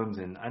Jerry Jones,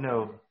 and I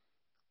know,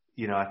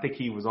 I think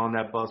he was on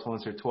that bus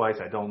once or twice.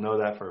 I don't know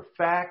that for a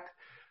fact,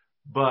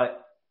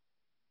 but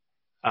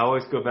I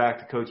always go back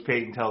to Coach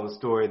Payton tell the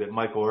story that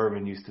Michael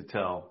Irvin used to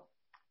tell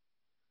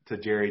to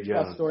Jerry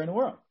Jones. Best story in the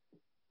world.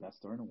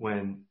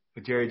 When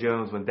Jerry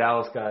Jones, when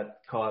Dallas got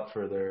caught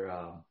for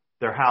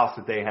their house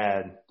that they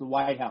had. The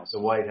White House.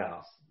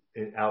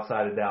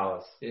 Outside of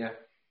Dallas. Yeah.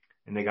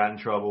 And they got in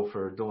trouble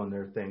for doing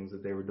their things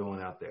that they were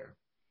doing out there.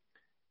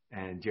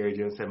 And Jerry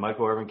Jones said,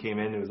 Michael Irvin came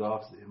into his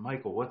office and said,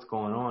 Michael, what's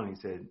going on? He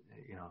said,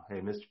 hey,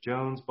 Mr.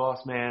 Jones,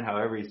 boss man,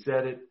 however he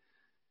said it,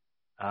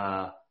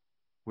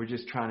 we're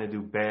just trying to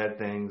do bad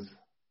things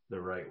the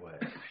right way.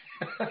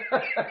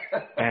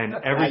 And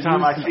every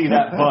time I see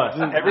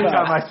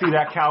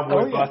that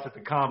Cowboy bus at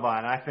the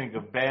combine, I think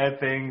of bad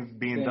things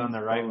being done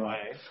the right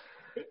way.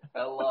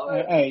 I love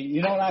it. Hey,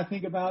 you know what I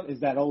think about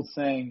is that old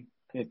saying,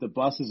 if the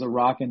buses are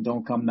rocking,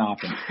 don't come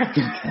knocking.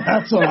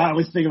 That's what I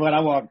always think when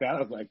I walked out.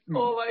 I was like,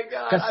 oh my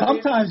God. Because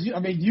sometimes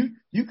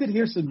you could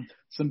hear some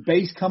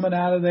bass coming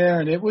out of there,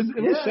 and it was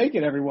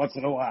shaking every once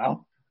in a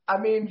while. I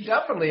mean,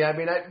 definitely. I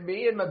mean,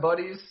 me and my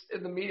buddies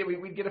in the media,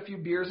 we'd get a few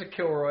beers at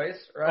Kilroy's,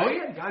 right? Oh,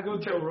 yeah. Gotta go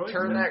to Kilroy's.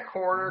 Turn that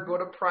corner, go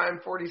to Prime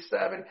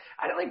 47.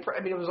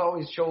 It was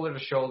always shoulder to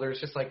shoulder.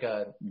 It's just like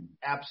a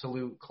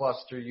absolute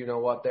cluster, you know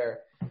what, there.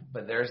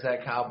 But there's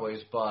that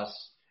Cowboys bus,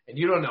 and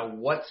you don't know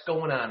what's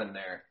going on in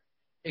there.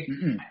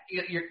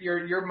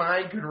 Your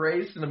mind could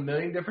race in a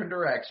million different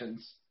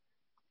directions.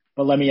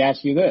 But let me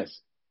ask you this.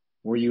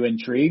 Were you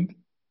intrigued?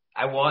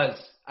 I was.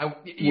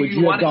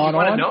 You want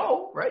to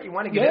know, right? You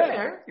want to get in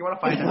there. You want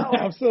to find out.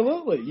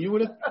 Absolutely. You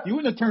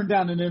wouldn't have turned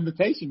down an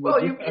invitation.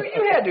 Well, you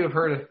had to have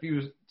heard a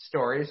few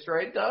stories,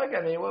 right, Doug?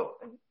 I mean,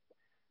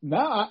 no,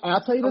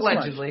 I'll tell you this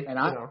allegedly,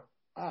 much.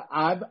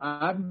 And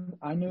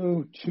I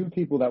knew two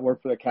people that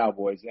work for the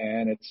Cowboys,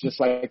 and it's just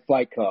like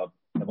Flight Club.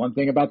 The one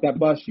thing about that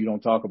bus, you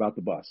don't talk about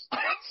the bus.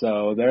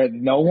 So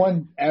no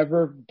one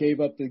ever gave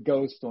up the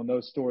ghost on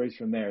those stories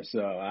from there.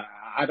 So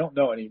I don't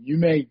know any. You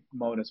may,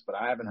 Monis, but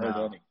I haven't heard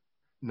any.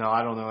 No,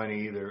 I don't know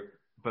any either.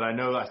 But I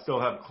know I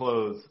still have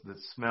clothes that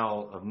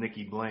smell of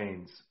Nikki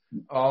Blaine's.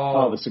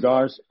 Oh, the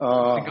cigars.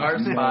 Cigar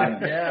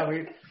spot. Yeah,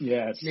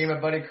 yes. Me and my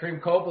buddy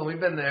Kareem Copeland, we've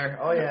been there.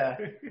 Oh yeah.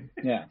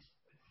 Yeah.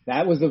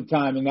 That was the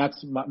time, and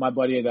that's my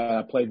buddy that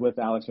I played with,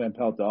 Alex Van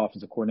Pelt, the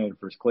offensive coordinator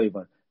for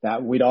Cleveland.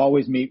 That we'd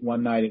always meet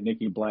one night at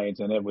Nicky Blades,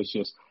 and it was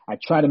just I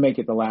tried to make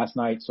it the last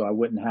night so I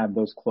wouldn't have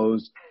those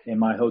clothes in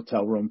my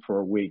hotel room for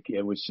a week.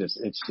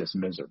 It's just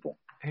miserable.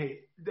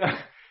 Hey,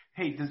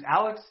 does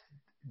Alex?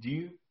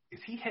 Is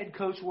he head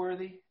coach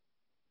worthy?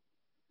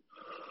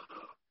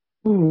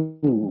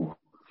 Ooh.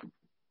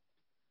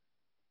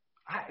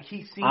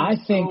 He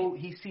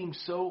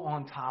seems so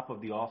on top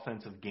of the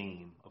offensive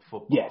game of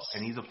football. Yes.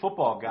 And he's a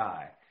football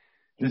guy.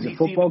 Does He's a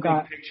football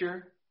guy. Big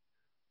picture?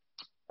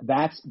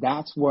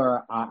 That's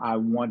where I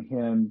want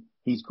him.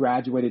 He's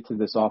graduated to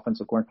this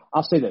offensive coordinator.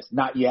 I'll say this,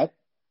 not yet,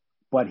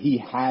 but he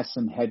has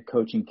some head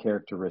coaching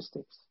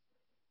characteristics.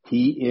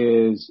 He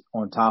is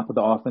on top of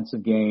the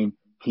offensive game.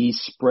 He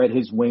spread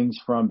his wings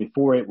from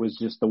before it was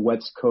just the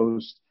West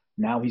Coast.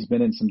 Now he's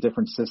been in some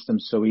different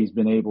systems, so he's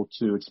been able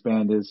to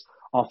expand his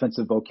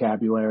offensive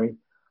vocabulary.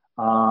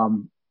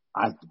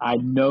 I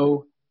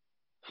know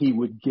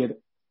the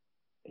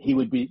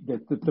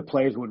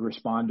players would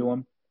respond to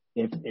him.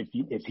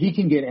 If he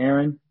can get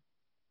Aaron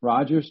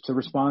Rodgers to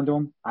respond to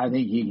him, I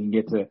think he can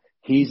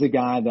he's a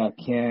guy that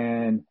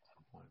can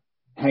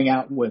hang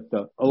out with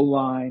the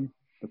O-line,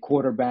 the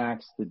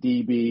quarterbacks, the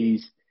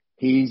DBs.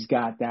 He's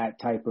got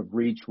that type of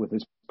reach with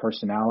his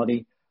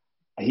personality.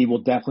 He will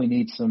definitely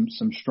need some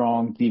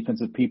strong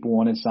defensive people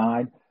on his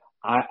side.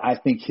 I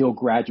think he'll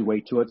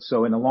graduate to it.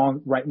 So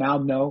right now,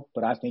 no,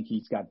 but I think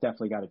he's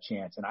definitely got a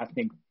chance. And I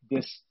think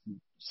this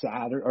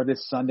Saturday or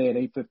this Sunday at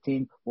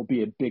 8:15 will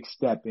be a big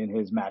step in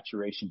his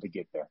maturation to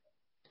get there.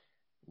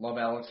 Love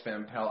Alex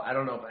Van Pelt. I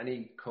don't know if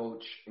any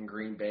coach in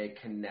Green Bay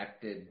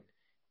connected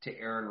to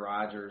Aaron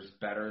Rodgers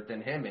better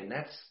than him, and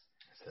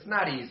it's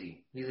not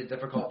easy. He's a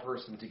difficult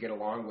person to get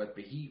along with,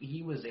 but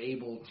he was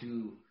able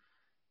to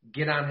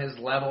get on his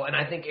level, and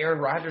I think Aaron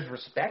Rodgers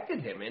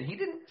respected him, and he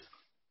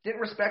didn't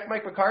respect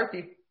Mike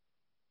McCarthy,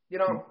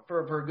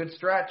 for a good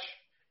stretch.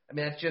 I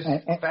mean, that's just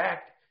a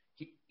fact.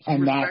 He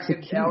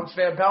respected Alex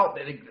Van Pelt.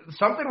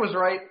 Something was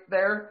right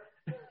there.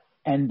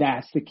 And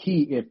that's the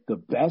key. If the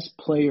best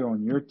player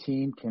on your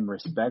team can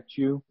respect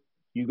you,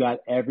 you got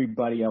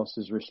everybody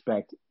else's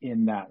respect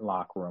in that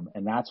locker room.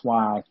 And that's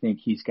why I think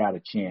he's got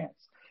a chance.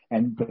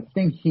 And the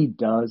thing he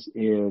does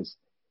is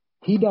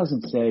he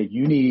doesn't say,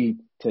 you need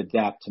to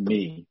adapt to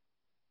me.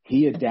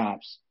 He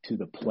adapts to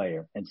the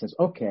player and says,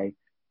 okay,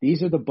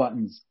 these are the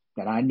buttons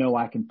that I know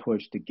I can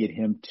push to get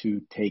him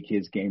to take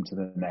his game to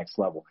the next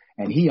level.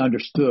 And he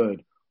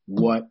understood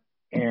what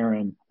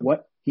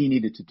he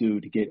needed to do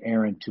to get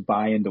Aaron to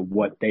buy into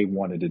what they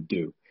wanted to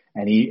do.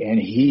 And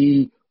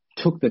he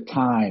took the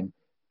time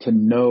to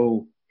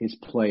know his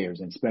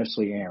players, and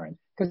especially Aaron,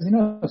 because he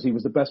knows he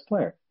was the best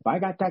player. If I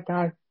got that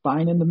guy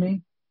buying into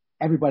me,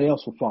 everybody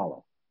else will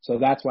follow. So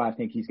that's why I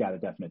think he's got a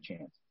definite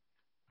chance.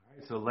 All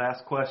right, so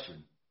last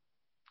question.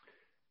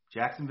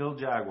 Jacksonville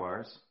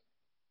Jaguars,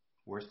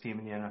 worst team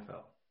in the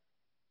NFL.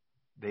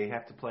 They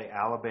have to play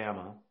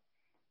Alabama,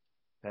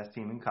 best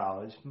team in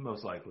college,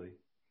 most likely.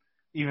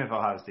 Even if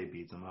Ohio State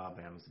beats them,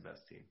 Alabama's the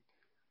best team.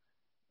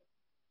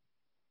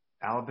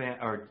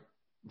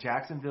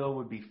 Jacksonville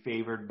would be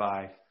favored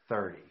by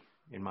 30,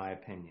 in my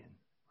opinion.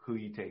 Who are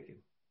you taking?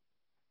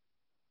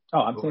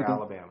 I'm over taking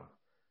Alabama.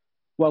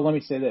 Well, let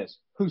me say this.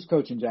 Who's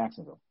coaching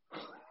Jacksonville?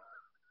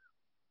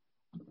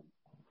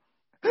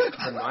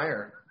 Urban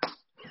Meyer.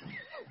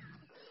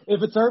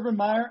 If it's Urban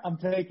Meyer, I'm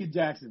taking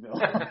Jacksonville.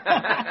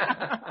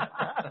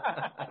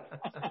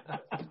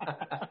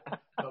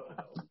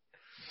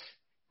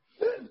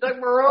 Doug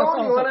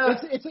Marrone, you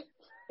wanna?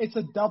 It's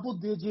a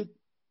double-digit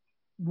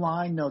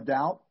line, no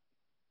doubt,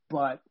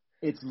 but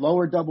it's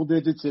lower double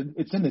digits.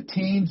 It's in the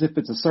teens if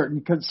it's a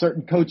certain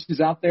coaches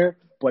out there,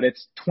 but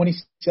it's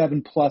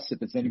 27 plus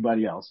if it's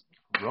anybody else.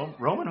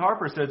 Roman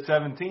Harper said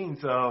 17,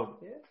 so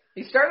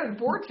he started at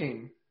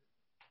 14.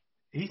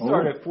 He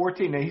started at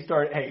 14, and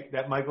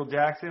that Michael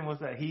Jackson, was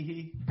that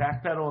he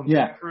backpedal in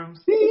back rooms?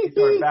 He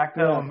started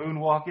backpedaling,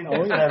 moonwalking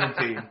at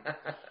 17.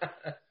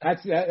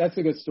 That's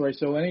a good story.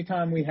 So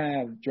anytime we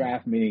have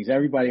draft meetings,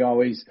 everybody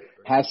always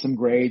has some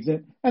grades.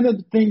 And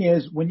the thing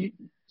is,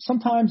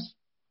 sometimes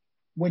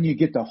when you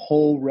get the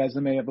whole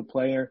resume of a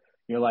player,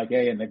 you're like,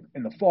 hey, in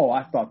the fall,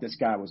 I thought this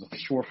guy was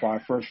a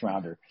surefire first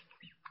rounder.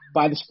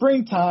 By the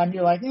springtime,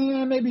 you're like,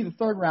 maybe the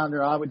third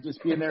rounder, I would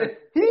just be in there,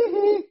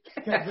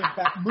 because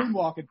of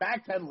moonwalking,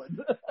 backpedaling.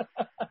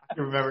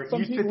 You remember?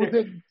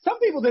 Some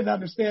people didn't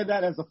understand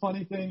that as a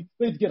funny thing.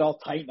 They'd get all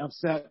tight and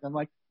upset. And I'm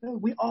like, no,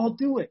 we all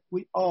do it.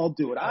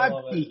 I've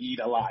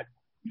peed a lot.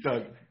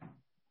 Doug,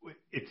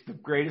 it's the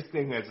greatest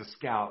thing as a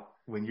scout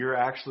when you're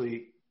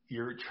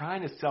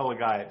trying to sell a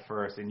guy at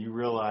first and you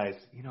realize,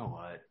 you know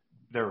what?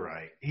 They're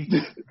right. He's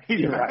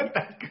not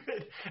that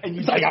good. And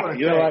you just want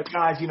to say,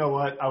 guys, you know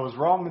what? I was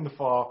wrong in the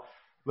fall.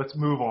 Let's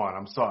move on.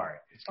 I'm sorry.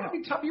 It's going to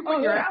be tough. You're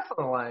putting your ass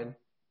on the line.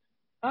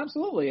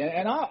 Absolutely.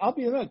 And I'll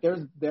be honest.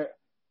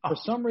 For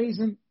some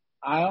reason,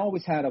 I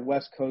always had a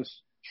West Coast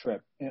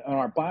trip. On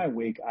our bye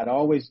week, I'd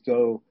always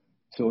go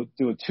to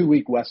do a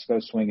 2-week West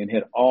Coast swing and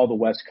hit all the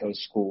West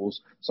Coast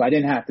schools. So I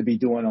didn't have to be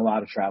doing a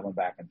lot of traveling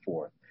back and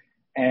forth.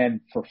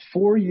 And for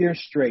 4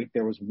 years straight,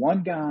 there was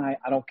one guy,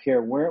 I don't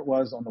care where it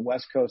was on the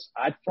West Coast,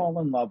 I'd fall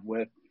in love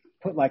with,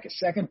 put like a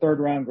second, third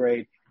round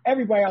grade.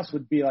 Everybody else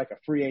would be like a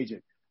free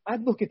agent.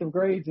 I'd look at the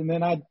grades and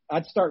then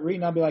I'd start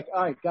reading. I'd be like,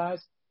 all right,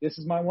 guys, this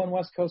is my one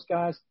West Coast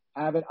guys.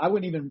 Have it. I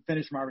wouldn't even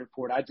finish my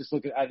report. I'd just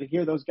I'd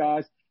hear those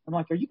guys. I'm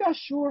like, are you guys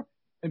sure?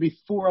 There'd be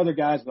 4 other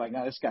guys be like,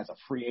 no, this guy's a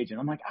free agent.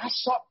 I'm like, I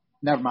saw.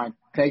 Never mind.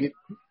 Take it.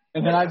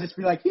 And then I'd just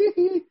be like,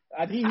 hee.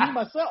 I'd hee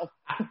myself.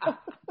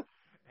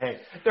 Hey,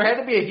 there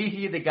had to be a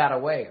hee that got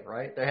away,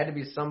 right? There had to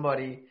be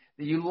somebody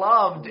that you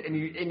loved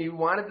and you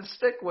wanted to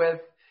stick with,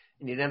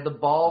 and you didn't have the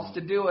balls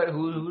to do it.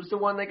 Who's the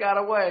one that got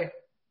away?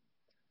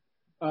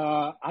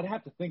 I'd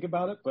have to think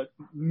about it, but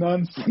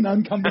none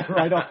come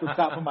right off the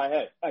top of my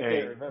head. I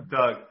can't remember.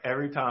 Doug,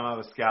 every time I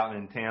was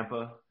scouting in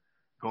Tampa,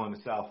 going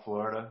to South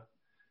Florida,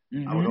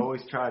 I would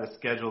always try to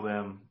schedule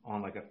them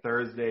on like a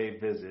Thursday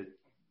visit.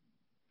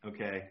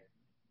 Okay.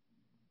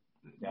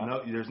 Yeah.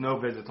 No, there's no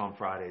visits on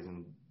Fridays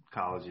in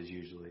colleges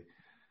usually,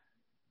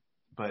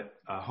 but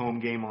a home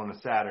game on a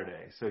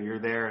Saturday. So you're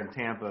there in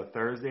Tampa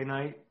Thursday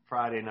night,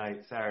 Friday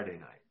night, Saturday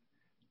night.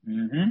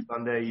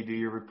 Sunday you do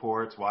your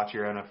reports, watch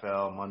your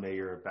NFL. Monday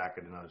you're back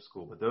at another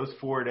school. But those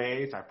 4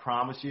 days, I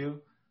promise you,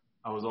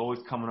 I was always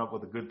coming up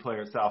with a good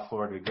player at South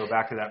Florida to go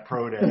back to that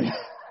pro day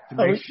to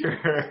make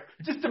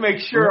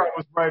sure I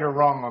was right or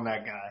wrong on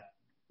that guy.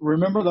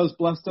 Remember those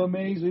Blusto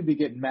meetings? We'd be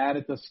getting mad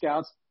at the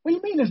scouts. What do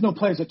you mean there's no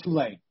players at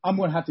Tulane? I'm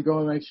going to have to go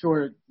and make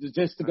sure,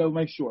 just to go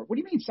make sure. What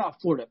do you mean South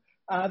Florida?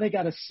 They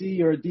got a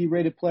C or a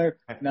D-rated player.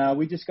 No,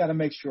 we just got to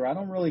make sure. I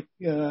don't really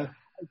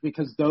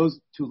because those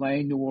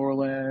Tulane, New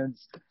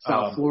Orleans,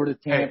 South Florida,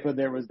 Tampa,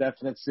 there was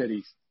definite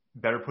cities.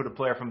 Better put a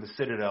player from the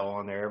Citadel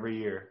on there every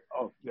year.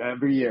 Oh,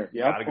 every year.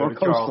 Yeah. Gotta go to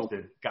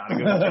Charleston. Gotta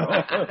go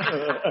to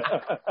Charleston.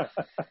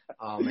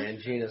 Oh man,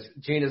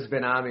 Gina's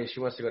been on me. She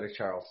wants to go to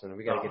Charleston.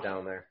 We gotta get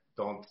down there.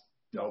 Don't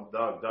Doug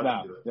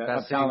can do it.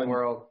 Best city in the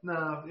world.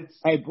 No, it's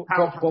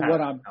pound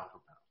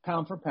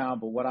for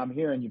pound. But what I'm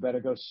hearing, you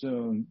better go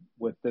soon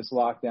with this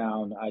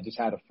lockdown. I just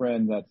had a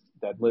friend that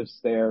lives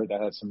there,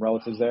 that has some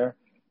relatives there.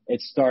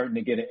 It's starting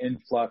to get an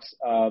influx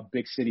of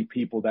big city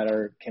people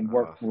that can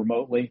work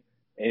remotely.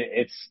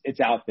 It's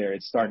out there.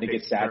 It's starting to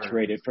get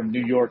saturated from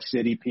New York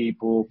City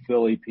people,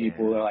 Philly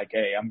people. They're like,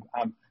 hey,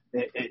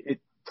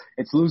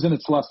 it's losing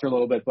its luster a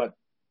little bit, but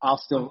I'll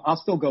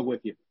still go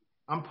with you.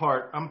 I'm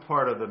part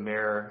of the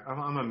mayor.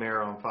 I'm a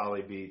mayor on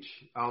Folly Beach.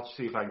 I'll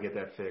see if I can get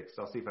that fixed.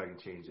 I'll see if I can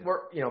change it.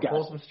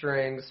 Pull some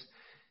strings.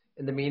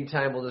 In the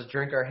meantime, we'll just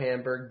drink our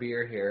Hamburg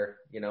beer here.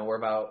 We're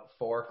about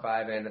 4 or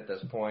 5 in at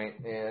this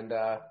point, and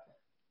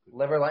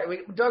live our life.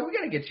 Doug, we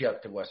got to get you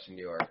up to Western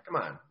New York. Come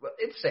on,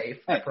 it's safe.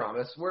 I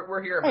promise.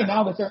 We're here.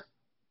 Now that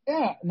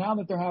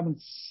they're having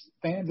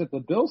fans at the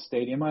Bill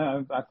Stadium,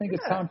 I think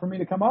it's time for me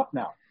to come up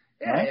now.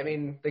 Yeah, right? I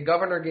mean, the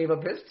governor gave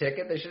up his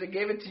ticket. They should have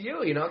gave it to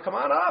you. Come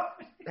on up,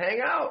 hang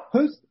out.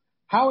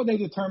 How are they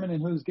determining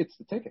who gets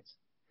the tickets?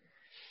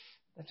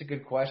 That's a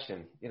good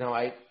question.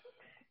 I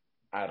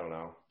don't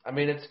know. I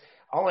mean, it's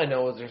all I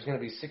know is there's going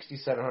to be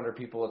 6,700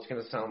 people. It's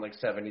going to sound like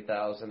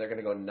 70,000. They're going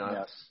to go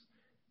nuts.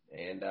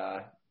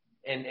 Yes.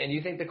 And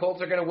you think the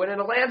Colts are going to win in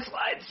a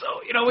landslide?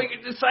 So we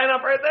can just sign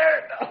up right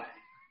there. No.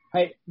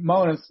 Hey,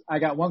 Monas, I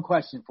got one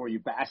question for you.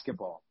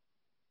 Basketball.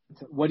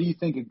 What do you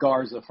think of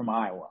Garza from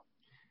Iowa?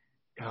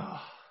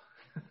 Oh,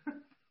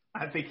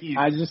 I think he's.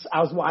 I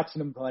was watching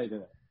him play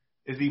today.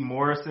 Is he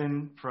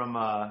Morrison from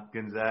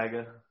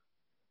Gonzaga?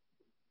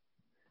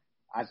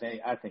 I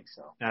think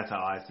so. That's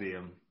how I see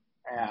him.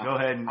 Yeah. Go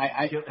ahead and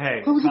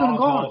who's College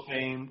Hall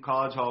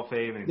of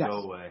Fame, and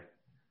go away.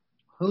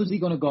 Who's he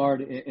going to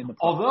guard in the?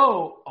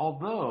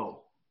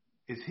 Although,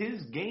 is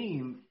his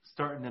game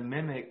starting to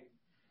mimic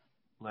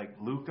like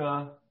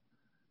Luka?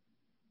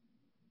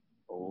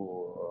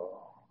 Oh.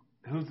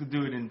 Who's the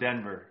dude in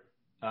Denver?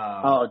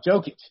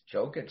 Jokic.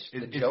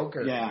 The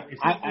Joker. Yeah,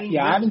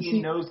 I haven't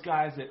seen those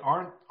guys that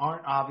aren't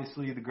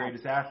obviously the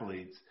greatest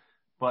athletes,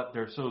 but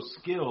they're so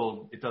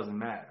skilled it doesn't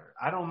matter.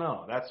 I don't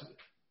know.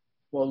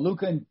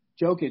 Luka and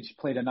Jokic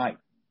play tonight,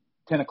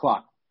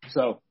 10:00.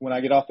 So when I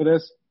get off of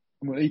this,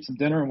 I'm going to eat some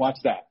dinner and watch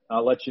that.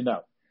 I'll let you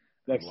know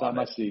next time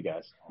I see you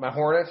guys. My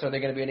Hornets, are they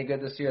going to be any good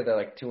this year? They're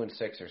like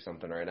 2-6 or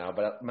something right now,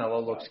 but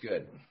Melo looks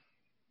good.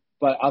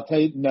 But I'll tell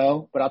you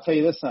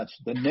this much.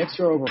 The Knicks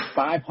are over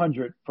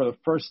 500 for the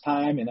first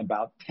time in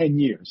about 10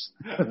 years.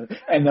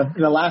 And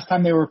the last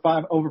time they were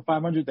over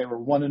 500, they were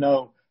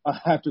 1-0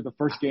 after the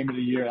first game of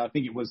the year. I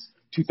think it was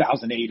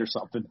 2008 or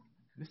something.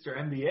 Mr.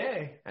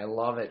 NBA. I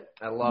love it.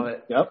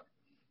 Yep.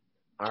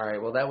 All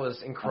right. Well, that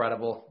was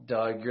incredible,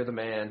 Doug. You're the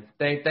man.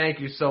 Thank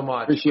you so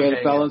much. Appreciate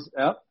it, fellas.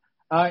 Yep.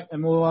 All right.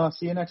 And we'll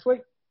see you next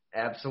week.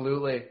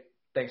 Absolutely.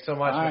 Thanks so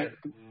much. All right.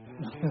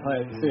 All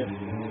right. See you.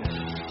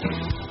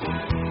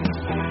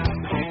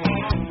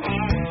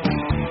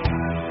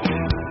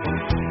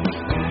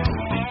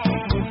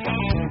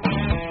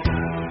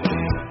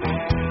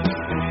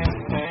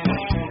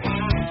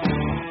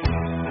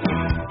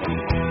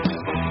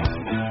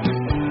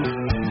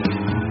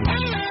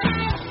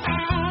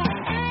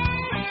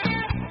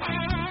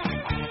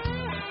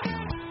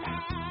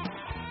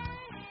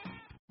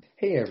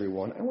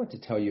 everyone, I want to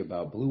tell you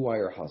about Blue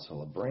Wire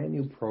Hustle, a brand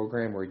new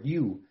program where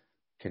you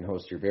can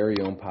host your very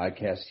own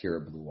podcast here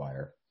at Blue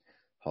Wire.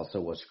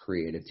 Hustle was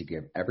created to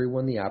give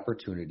everyone the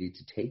opportunity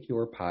to take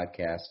your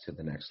podcast to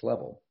the next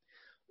level.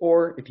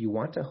 Or if you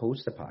want to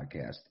host a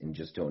podcast and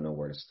just don't know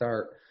where to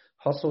start,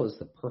 Hustle is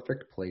the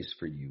perfect place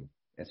for you.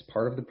 As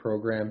part of the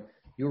program,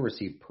 you'll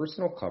receive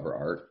personal cover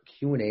art,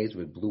 Q&As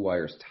with Blue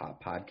Wire's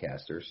top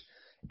podcasters,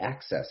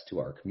 access to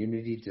our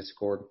community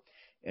Discord,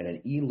 and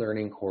an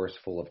e-learning course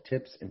full of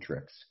tips and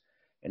tricks.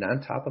 And on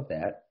top of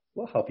that,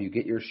 we'll help you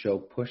get your show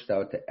pushed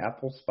out to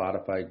Apple,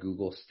 Spotify,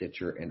 Google,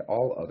 Stitcher, and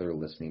all other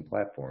listening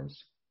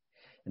platforms.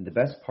 And the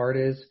best part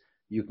is,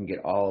 you can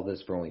get all of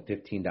this for only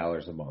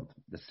 $15 a month,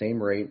 the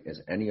same rate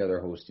as any other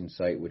hosting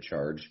site would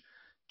charge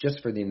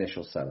just for the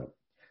initial setup.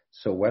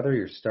 So whether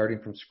you're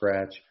starting from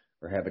scratch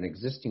or have an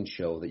existing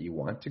show that you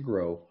want to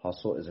grow,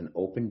 Hustle is an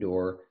open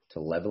door to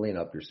leveling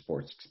up your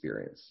sports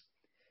experience.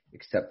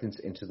 Acceptance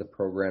into the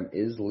program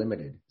is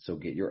limited, so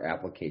get your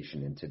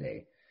application in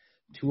today.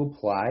 To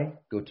apply,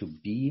 go to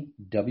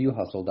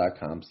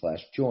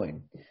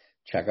bwhustle.com/join.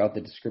 Check out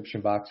the description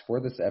box for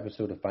this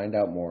episode to find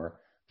out more.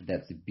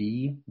 That's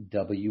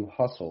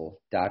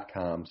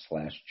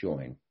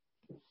bwhustle.com/join.